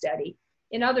holding steady.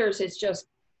 In others it's just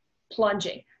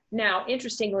plunging. Now,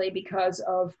 interestingly, because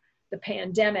of the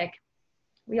pandemic,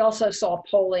 We also saw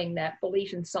polling that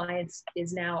belief in science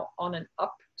is now on an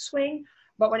upswing.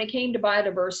 But when it came to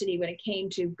biodiversity, when it came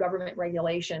to government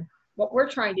regulation, what we're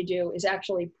trying to do is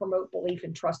actually promote belief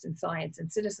and trust in science,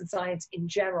 and citizen science in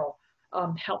general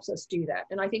helps us do that.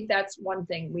 And I think that's one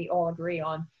thing we all agree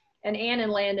on. And Anne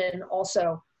and Landon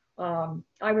also,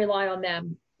 I rely on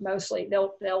them mostly.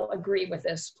 They'll agree with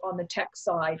this on the tech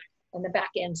side and the back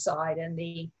end side and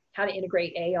the how to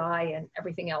integrate AI and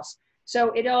everything else.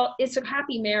 So it's a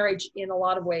happy marriage in a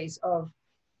lot of ways of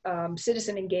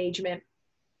citizen engagement,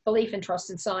 belief and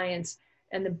trust in science,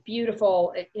 and the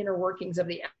beautiful inner workings of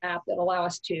the app that allow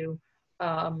us to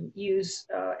use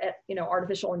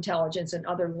artificial intelligence and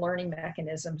other learning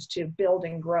mechanisms to build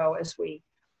and grow as we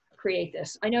create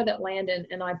this. I know that Landon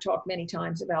and I've talked many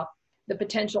times about the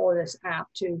potential of this app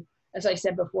to, as I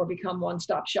said before, become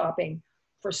one-stop shopping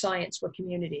for science for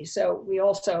communities. So we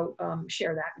also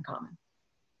share that in common.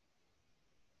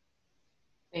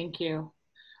 Thank you.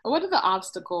 What are the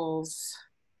obstacles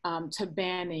to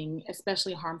banning,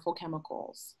 especially harmful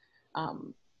chemicals?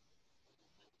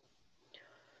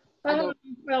 Well,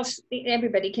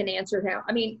 everybody can answer now.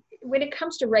 I mean, when it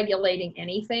comes to regulating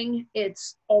anything,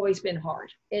 it's always been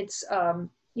hard. It's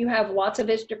you have lots of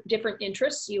different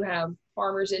interests. You have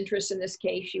farmers' interests in this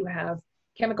case. You have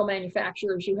chemical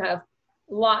manufacturers. You have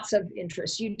lots of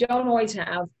interests. You don't always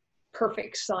have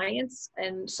perfect science,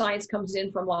 and science comes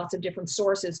in from lots of different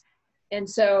sources. And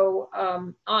so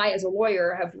I, as a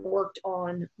lawyer, have worked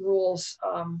on rules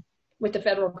with the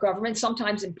federal government,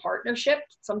 sometimes in partnership,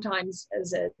 sometimes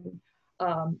as an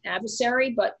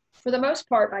adversary. But for the most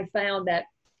part, I found that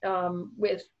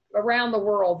with around the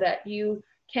world that you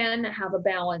can have a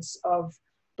balance of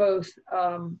both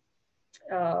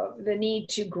the need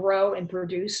to grow and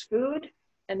produce food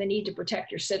and the need to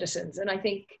protect your citizens. And I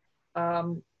think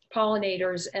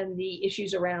pollinators and the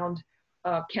issues around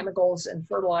chemicals and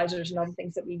fertilizers and other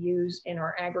things that we use in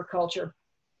our agriculture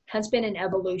has been an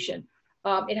evolution.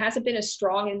 It hasn't been as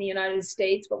strong in the United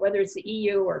States, but whether it's the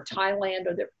EU or Thailand,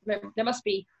 or there must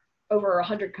be over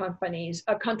 100 countries,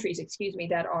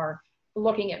 that are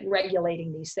looking at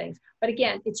regulating these things. But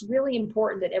again, it's really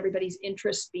important that everybody's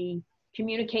interests be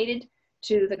communicated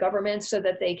to the government so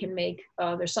that they can make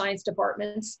their science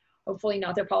departments, hopefully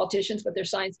not their politicians, but their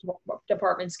science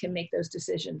departments can make those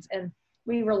decisions. And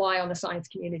we rely on the science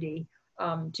community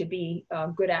to be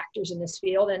good actors in this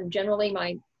field. And generally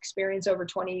my experience over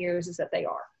 20 years is that they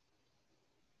are.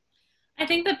 I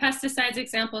think the pesticides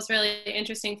example is really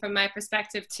interesting from my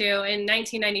perspective too. In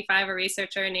 1995, a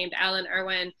researcher named Alan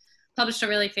Irwin published a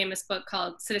really famous book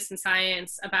called Citizen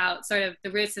Science about sort of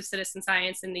the roots of citizen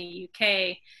science in the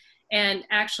UK, and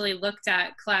actually looked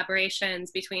at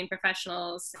collaborations between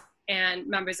professionals and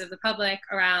members of the public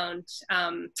around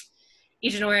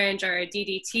Agent Orange or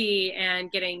DDT,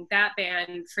 and getting that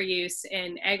banned for use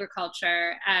in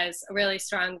agriculture as a really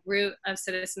strong root of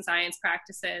citizen science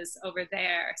practices over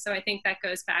there. So I think that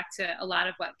goes back to a lot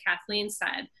of what Kathleen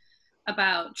said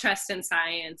about trust in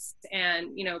science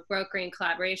and, you know, brokering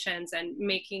collaborations and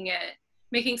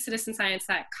making citizen science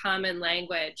that common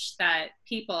language that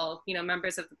people, you know,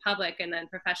 members of the public and then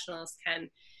professionals can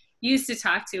use to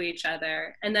talk to each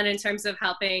other. And then in terms of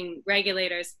helping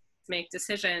regulators make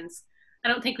decisions, I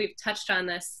don't think we've touched on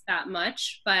this that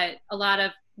much, but a lot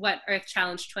of what Earth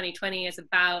Challenge 2020 is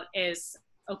about is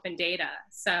open data.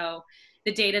 So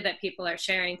the data that people are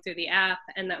sharing through the app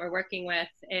and that we're working with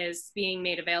is being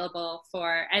made available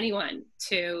for anyone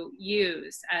to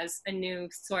use as a new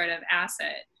sort of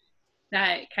asset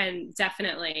that can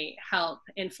definitely help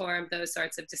inform those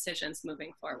sorts of decisions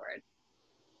moving forward.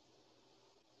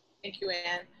 Thank you,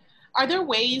 Anne. Are there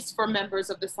ways for members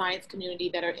of the science community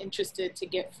that are interested to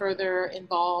get further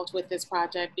involved with this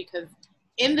project? Because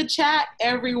in the chat,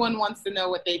 everyone wants to know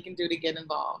what they can do to get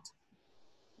involved.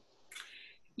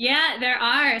 Yeah, there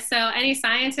are. So any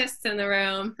scientists in the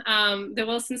room, the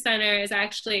Wilson Center is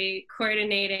actually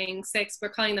coordinating 6, we're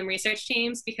calling them research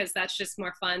teams because that's just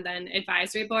more fun than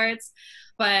advisory boards.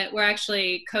 But we're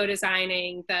actually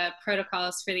co-designing the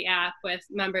protocols for the app with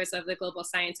members of the global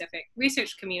scientific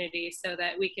research community so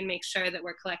that we can make sure that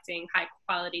we're collecting high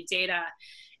quality data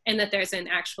and that there's an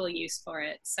actual use for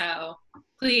it. So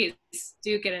please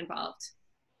do get involved.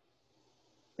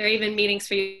 There are even meetings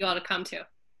for you all to come to.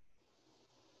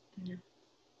 Yeah.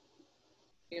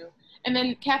 And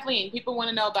then Kathleen, people want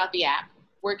to know about the app.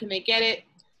 Where can they get it?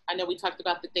 I know we talked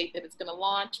about the date that it's going to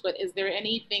launch, but is there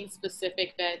anything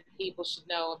specific that people should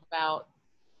know about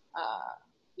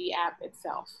the app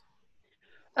itself?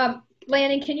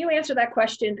 Lanny, can you answer that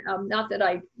question? Not that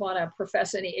I want to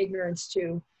profess any ignorance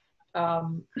to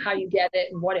how you get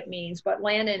it and what it means, but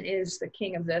Landon is the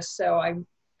king of this, so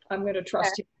I'm going to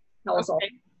trust you. Tell us all.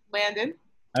 Okay. Landon?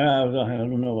 I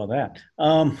don't know about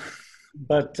that.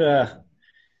 But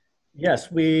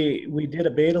yes, we did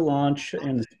a beta launch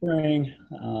in the spring.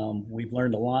 We've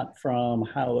learned a lot from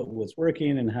how it was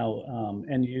working and how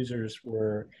end users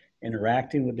were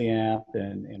interacting with the app,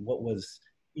 and what was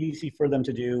easy for them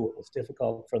to do, what was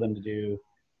difficult for them to do.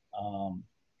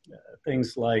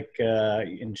 Things like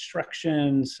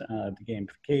instructions, the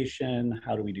gamification,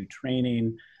 how do we do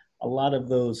training, a lot of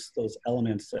those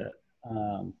elements that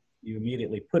you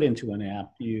immediately put into an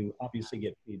app, you obviously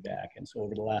get feedback. And so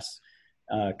over the last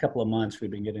couple of months,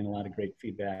 we've been getting a lot of great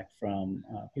feedback from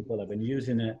people that have been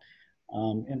using it.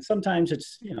 And sometimes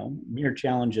it's, you know, mere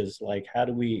challenges like how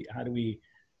do we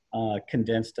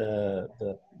condense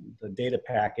the data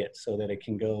packet so that it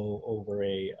can go over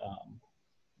a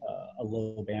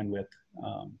low bandwidth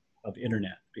of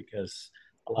internet, because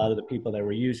a lot of the people that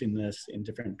were using this in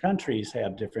different countries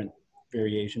have different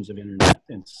variations of internet.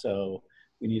 And so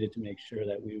we needed to make sure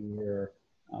that we were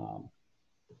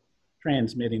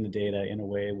transmitting the data in a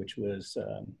way which was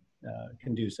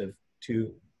conducive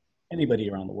to anybody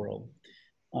around the world.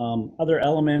 Other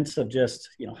elements of just,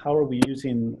 you know, how are we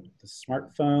using the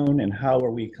smartphone and how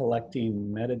are we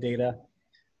collecting metadata?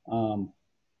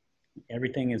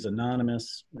 Everything is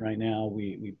anonymous right now.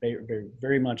 We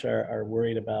very much are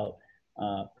worried about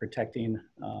protecting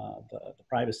the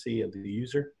privacy of the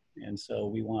user. And so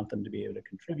we want them to be able to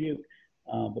contribute,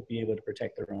 but be able to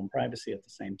protect their own privacy at the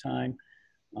same time.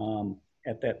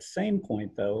 At that same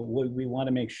point though, we want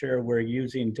to make sure we're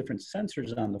using different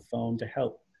sensors on the phone to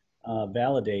help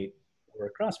validate or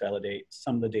cross-validate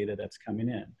some of the data that's coming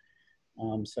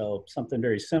in. So something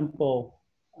very simple,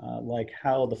 like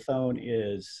how the phone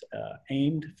is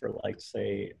aimed for, like,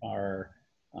 say, our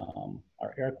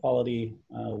air quality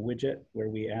widget, where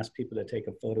we ask people to take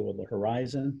a photo of the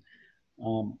horizon.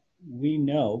 We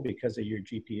know, because of your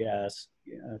GPS,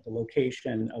 the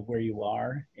location of where you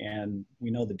are, and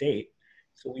we know the date.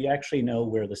 So we actually know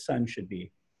where the sun should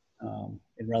be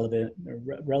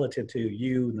relative to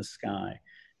you in the sky.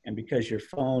 And because your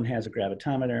phone has a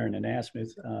gravitometer and an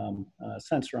azimuth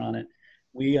sensor on it,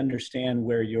 we understand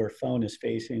where your phone is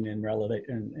facing in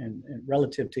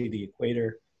relative to the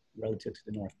equator, relative to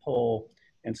the North Pole.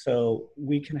 And so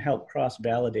we can help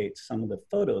cross-validate some of the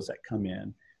photos that come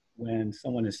in when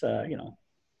someone is, you know,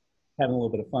 having a little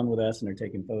bit of fun with us and they're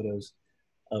taking photos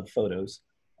of photos.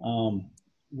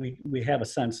 We have a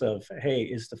sense of, hey,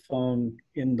 is the phone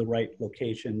in the right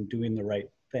location, doing the right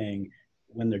thing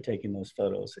when they're taking those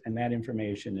photos? And that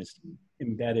information is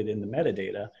embedded in the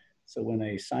metadata. So when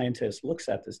a scientist looks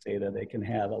at this data, they can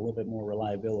have a little bit more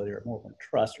reliability or more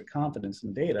trust or confidence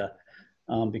in the data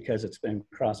because it's been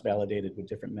cross-validated with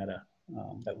different meta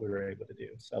that we were able to do.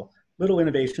 So little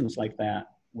innovations like that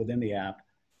within the app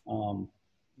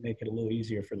make it a little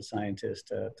easier for the scientist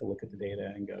to look at the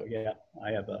data and go, yeah,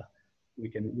 we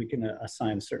can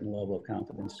assign a certain level of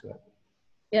confidence to it.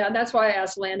 Yeah, and that's why I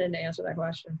asked Landon to answer that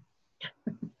question.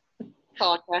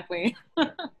 Oh, Kathleen.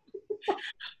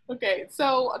 Okay,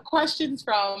 so questions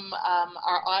from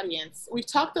our audience. We've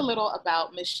talked a little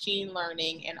about machine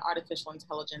learning and artificial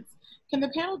intelligence. Can the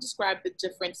panel describe the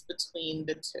difference between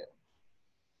the two?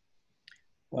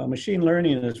 Well, machine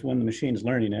learning is when the machine's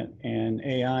learning it, and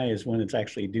AI is when it's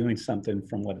actually doing something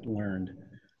from what it learned.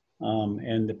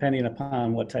 And depending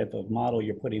upon what type of model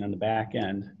you're putting on the back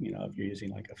end, you know, if you're using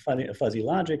like a fuzzy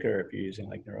logic, or if you're using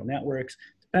like neural networks,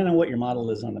 depending on what your model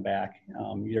is on the back,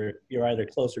 you're either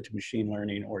closer to machine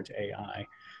learning or to AI.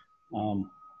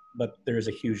 But there's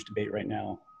a huge debate right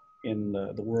now in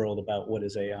the world about what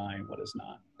is AI and what is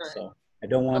not. Right. So I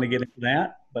don't want to get into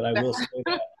that, but I will say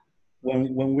that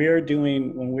when we're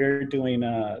doing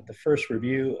the first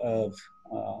review of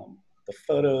the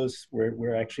photos,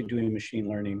 we're actually doing machine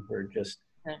learning. We're just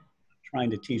trying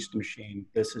to teach the machine,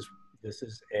 this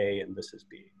is A and this is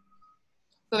B.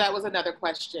 So that was another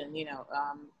question, you know,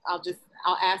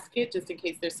 I'll ask it just in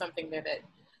case there's something that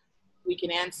we can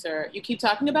answer. You keep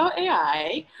talking about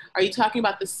AI. Are you talking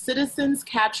about the citizens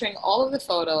capturing all of the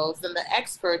photos and the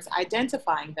experts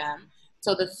identifying them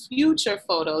so the future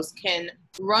photos can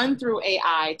run through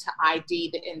AI to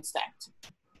ID the insect?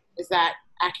 Is that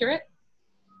accurate?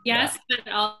 Yes, but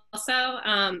also,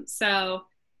 so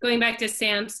going back to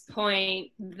Sam's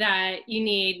point that you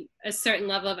need a certain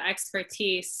level of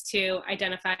expertise to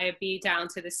identify a bee down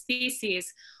to the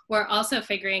species, we're also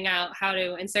figuring out how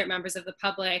to insert members of the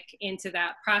public into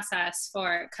that process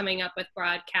for coming up with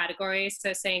broad categories.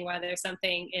 So saying whether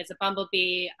something is a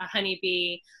bumblebee, a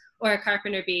honeybee, or a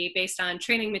carpenter bee based on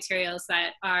training materials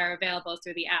that are available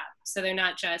through the app. So they're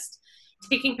not just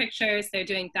taking pictures, they're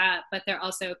doing that, but they're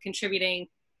also contributing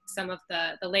some of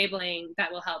the labeling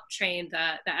that will help train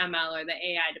the ML or the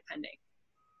AI depending.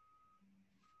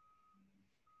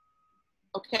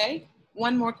 Okay,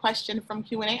 one more question from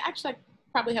Q&A. Actually, I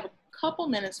probably have a couple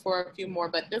minutes for a few more,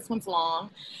 but this one's long.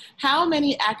 How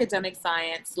many academic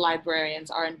science librarians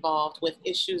are involved with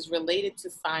issues related to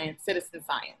science, citizen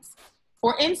science?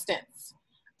 For instance,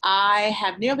 I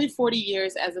have nearly 40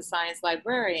 years as a science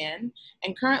librarian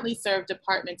and currently serve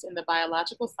departments in the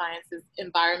biological sciences,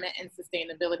 environment and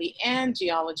sustainability, and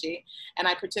geology, and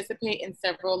I participate in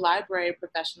several library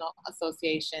professional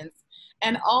associations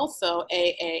and also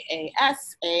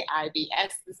AAAS,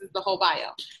 AIBS, this is the whole bio.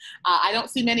 I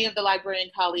don't see many of the librarian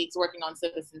colleagues working on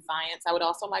citizen science. I would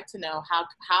also like to know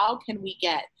how can we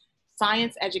get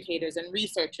science educators and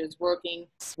researchers working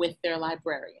with their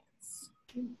librarians?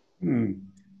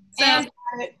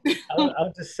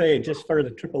 I'll just say, just for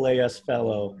the AAAS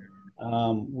fellow,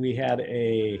 we had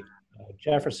a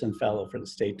Jefferson fellow for the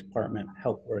State Department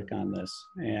help work on this.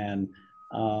 And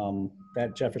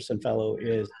that Jefferson fellow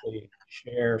is the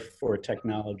chair for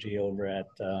technology over at,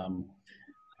 I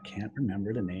can't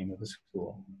remember the name of the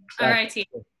school. RIT.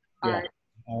 Yeah,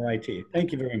 RIT.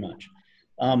 Thank you very much.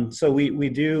 So we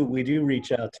do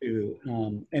reach out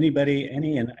to anybody,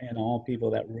 any and all people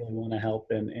that really want to help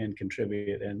and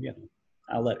contribute. And, you know,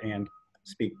 I'll let Ann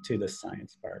speak to the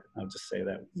science part. I'll just say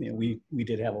that, you know, we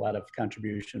did have a lot of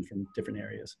contribution from different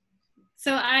areas.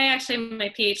 So I actually have my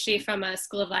PhD from a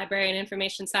School of Library and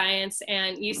Information Science,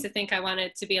 and used to think I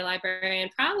wanted to be a librarian,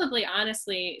 probably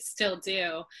honestly still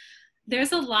do.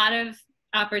 There's a lot of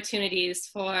opportunities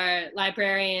for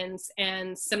librarians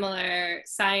and similar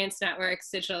science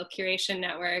networks, digital curation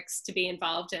networks to be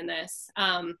involved in this.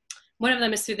 One of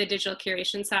them is through the digital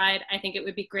curation side. I think it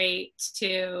would be great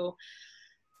to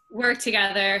work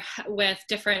together with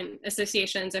different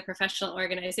associations or professional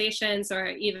organizations or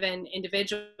even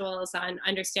individuals on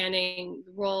understanding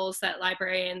roles that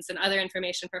librarians and other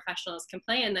information professionals can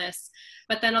play in this.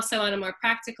 But then also on a more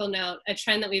practical note, a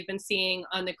trend that we've been seeing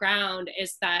on the ground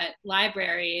is that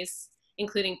libraries,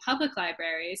 including public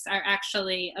libraries, are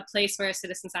actually a place where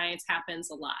citizen science happens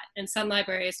a lot. And some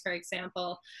libraries, for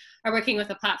example, are working with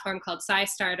a platform called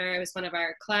SciStarter, who's one of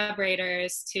our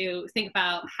collaborators, to think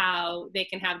about how they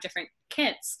can have different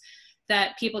kits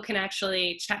that people can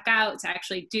actually check out to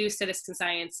actually do citizen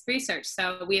science research.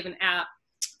 So we have an app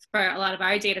for a lot of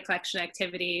our data collection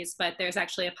activities, but there's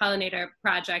actually a Pollinator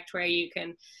project where you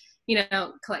can, you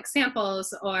know, collect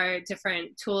samples or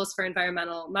different tools for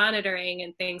environmental monitoring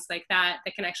and things like that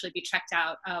that can actually be checked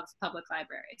out of public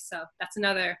libraries. So that's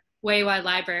another way why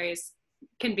libraries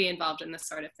can be involved in this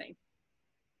sort of thing.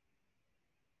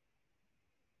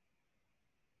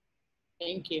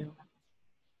 Thank you.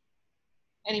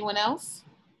 Anyone else?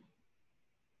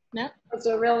 No? That's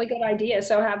a really good idea.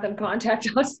 So have them contact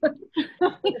us.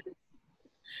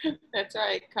 That's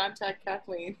right. Contact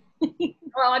Kathleen.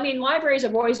 Well, I mean, libraries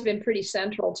have always been pretty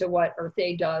central to what Earth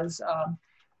Day does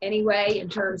anyway, in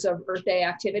terms of Earth Day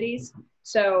activities.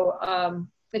 So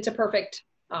it's a perfect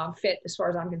fit as far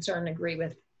as I'm concerned, and agree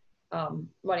with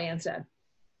what Ann said.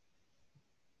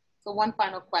 So one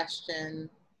final question.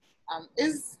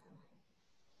 Is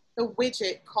the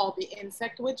widget called the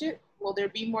insect widget? Will there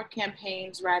be more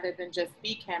campaigns rather than just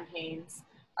bee campaigns?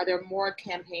 Are there more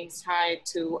campaigns tied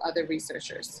to other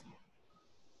researchers?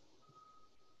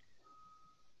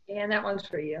 And that one's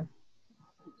for you.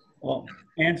 Well,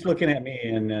 Ann's looking at me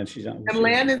and she's on. And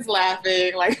Landon's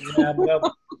laughing like. Yeah,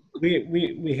 well,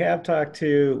 we have talked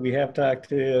to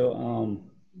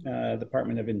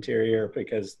Department of Interior,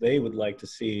 because they would like to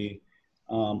see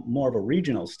more of a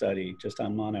regional study just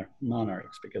on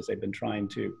monarchs, because they've been trying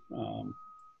to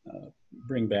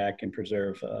bring back and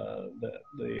preserve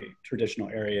the traditional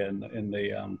area in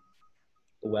the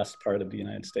west part of the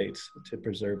United States to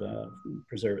preserve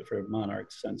it for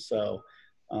monarchs. And so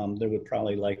there would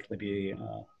probably likely be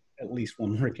at least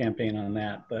one more campaign on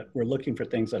that, but we're looking for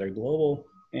things that are global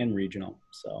and regional.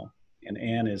 So, and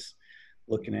Ann is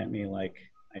looking at me like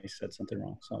I said something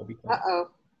wrong, so I'll be quiet. Uh-oh.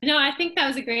 No, I think that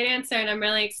was a great answer, and I'm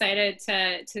really excited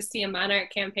to see a monarch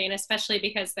campaign, especially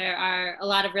because there are a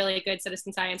lot of really good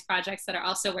citizen science projects that are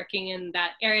also working in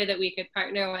that area that we could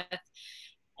partner with.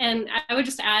 And I would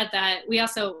just add that we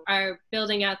also are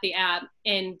building out the app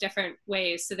in different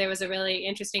ways. So there was a really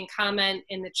interesting comment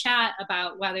in the chat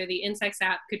about whether the Insects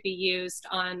app could be used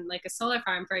on like a solar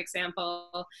farm, for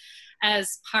example,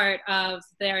 as part of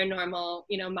their normal,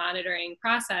 monitoring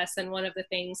process. And one of the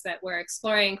things that we're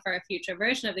exploring for a future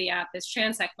version of the app is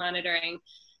transect monitoring.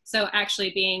 So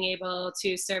actually being able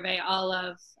to survey all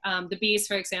of the bees,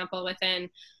 for example, within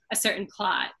a certain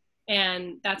plot,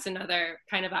 And that's another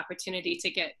kind of opportunity to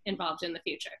get involved in the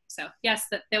future. So yes,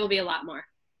 there will be a lot more.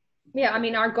 Yeah, I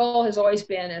mean, our goal has always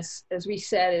been, as we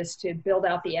said, is to build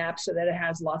out the app so that it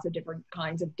has lots of different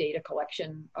kinds of data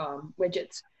collection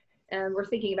widgets. And we're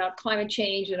thinking about climate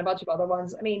change and a bunch of other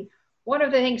ones. I mean, one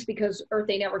of the things, because Earth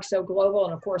Day Network is so global,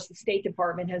 and of course the State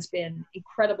Department has been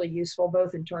incredibly useful,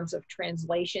 both in terms of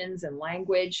translations and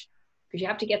language, because you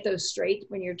have to get those straight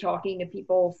when you're talking to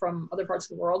people from other parts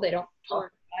of the world. They don't talk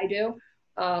like I do.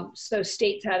 So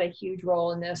states had a huge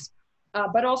role in this.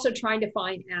 But also trying to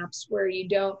find apps where you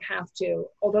don't have to,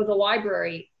 although the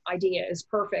library idea is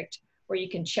perfect, where you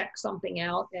can check something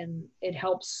out and it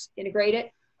helps integrate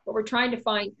it. But we're trying to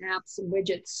find apps and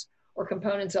widgets or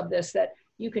components of this that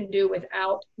you can do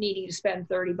without needing to spend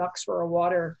 $30 for a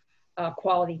water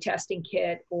quality testing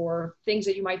kit or things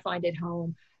that you might find at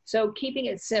home. So keeping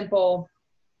it simple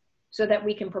so that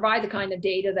we can provide the kind of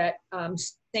data that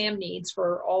Sam needs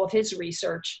for all of his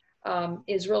research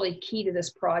is really key to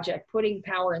this project, putting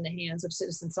power in the hands of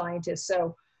citizen scientists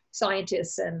so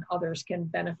scientists and others can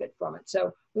benefit from it.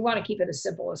 So we want to keep it as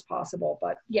simple as possible,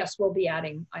 but yes, we'll be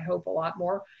adding, I hope, a lot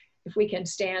more if we can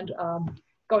stand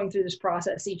going through this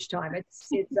process each time. It's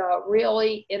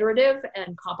really iterative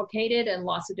and complicated and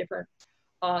lots of different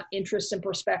interests and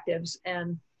perspectives.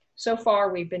 And so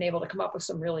far we've been able to come up with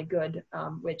some really good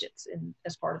widgets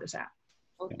as part of this app.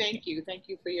 Well, thank you. Thank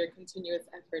you for your continuous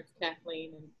efforts,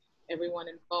 Kathleen, and everyone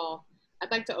involved. I'd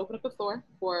like to open up the floor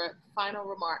for final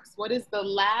remarks. What is the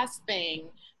last thing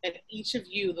that each of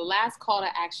you, the last call to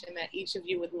action that each of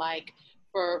you would like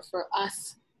for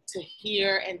us to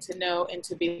hear and to know and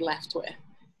to be left with?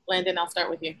 Landon, I'll start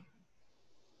with you.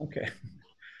 Okay.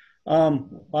 Well,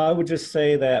 I would just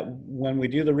say that when we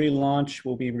do the relaunch,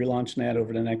 we'll be relaunching that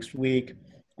over the next week.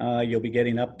 You'll be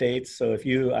getting updates. So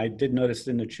I did notice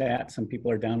in the chat, some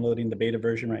people are downloading the beta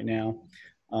version right now.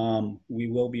 We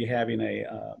will be having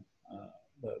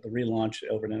the relaunch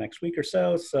over the next week or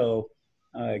so. So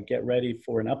get ready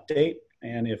for an update.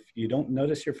 And if you don't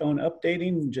notice your phone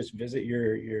updating, just visit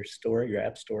your store, your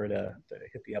app store to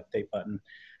hit the update button.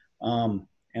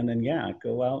 And then, yeah,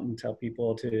 go out and tell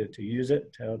people to use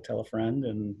it, tell a friend.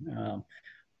 And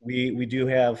we do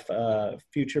have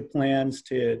future plans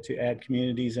to add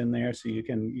communities in there, so you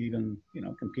can even,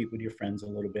 compete with your friends a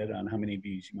little bit on how many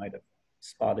bees you might have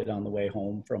spotted on the way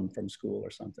home from school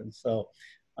or something. So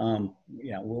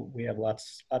yeah, we have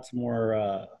lots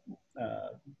more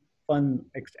fun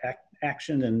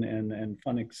action and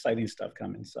fun, exciting stuff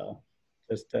coming. So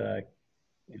just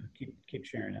keep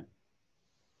sharing it.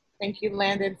 Thank you,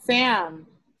 Landon. Sam.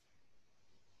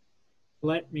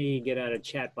 Let me get out of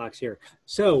chat box here.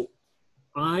 So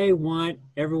I want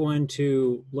everyone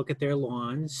to look at their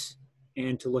lawns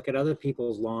and to look at other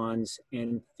people's lawns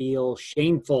and feel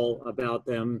shameful about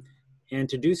them and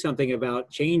to do something about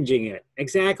changing it.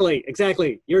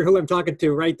 Exactly. You're who I'm talking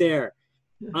to right there.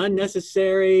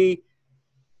 Unnecessary.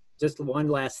 Just one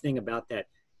last thing about that.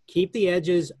 Keep the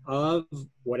edges of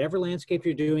whatever landscape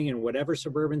you're doing and whatever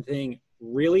suburban thing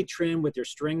really trim with your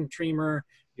string trimmer,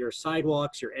 your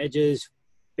sidewalks, your edges,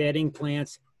 bedding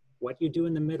plants. What you do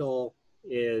in the middle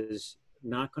is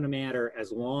not going to matter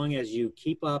as long as you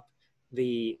keep up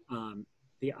the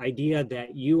idea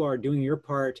that you are doing your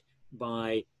part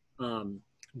by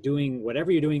doing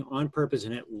whatever you're doing on purpose,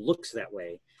 and it looks that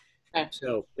way. Okay.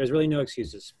 So there's really no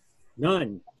excuses.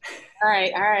 None. All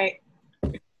right.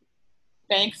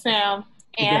 Thanks, Sam.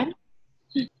 And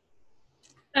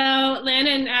so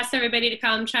Landon asked everybody to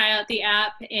come try out the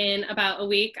app in about a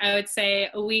week. I would say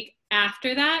a week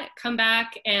after that, come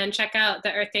back and check out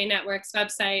the Earth Day Network's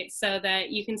website so that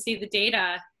you can see the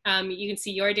data. You can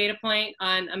see your data point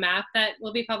on a map that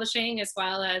we'll be publishing, as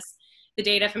well as the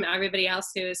data from everybody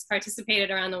else who's participated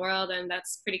around the world, and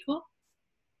that's pretty cool.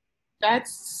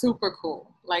 That's super cool.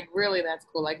 Like, really, that's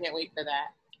cool. I can't wait for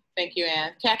that. Thank you,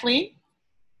 Anne. Kathleen?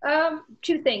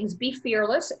 Two things. Be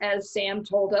fearless. As Sam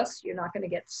told us, you're not going to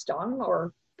get stung,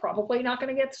 or probably not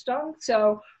going to get stung.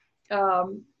 So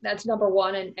that's number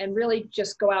one. And really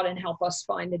just go out and help us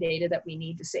find the data that we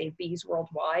need to save bees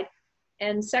worldwide.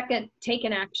 And second, take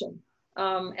an action.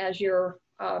 As you're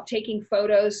taking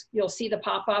photos, you'll see the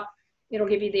pop-up. It'll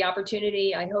give you the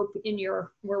opportunity, I hope,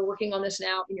 we're working on this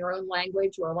now, in your own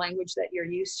language or a language that you're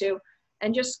used to.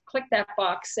 And just click that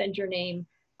box, send your name,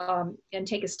 and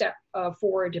take a step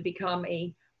forward to become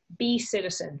a bee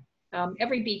citizen.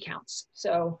 Every bee counts.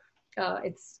 So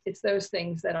it's those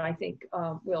things that I think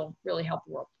will really help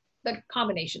the world. The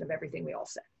combination of everything we all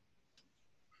said.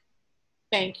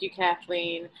 Thank you,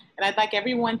 Kathleen. And I'd like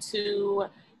everyone to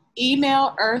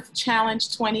Email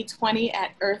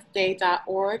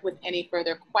earthchallenge2020@earthday.org with any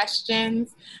further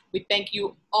questions. We thank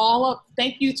you to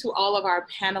all of our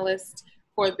panelists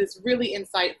for this really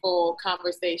insightful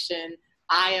conversation.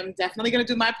 I am definitely going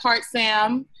to do my part,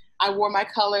 Sam. I wore my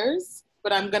colors,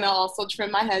 but I'm going to also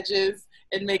trim my hedges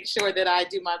and make sure that I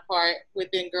do my part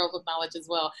within Girls with Knowledge as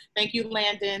well. Thank you,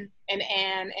 Landon and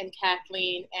Anne and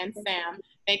Kathleen and Sam.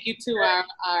 Thank you to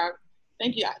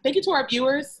our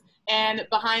viewers. And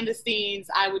behind the scenes,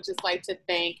 I would just like to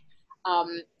thank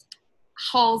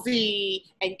Halsey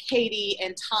and Katie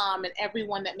and Tom and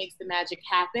everyone that makes the magic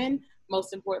happen.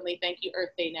 Most importantly, thank you,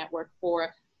 Earth Day Network,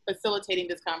 for facilitating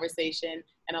this conversation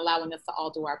and allowing us to all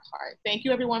do our part. Thank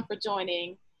you, everyone, for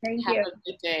joining. Thank you. Have a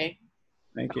good day.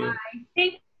 Thank you.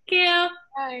 Thank you.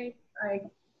 Bye. Bye.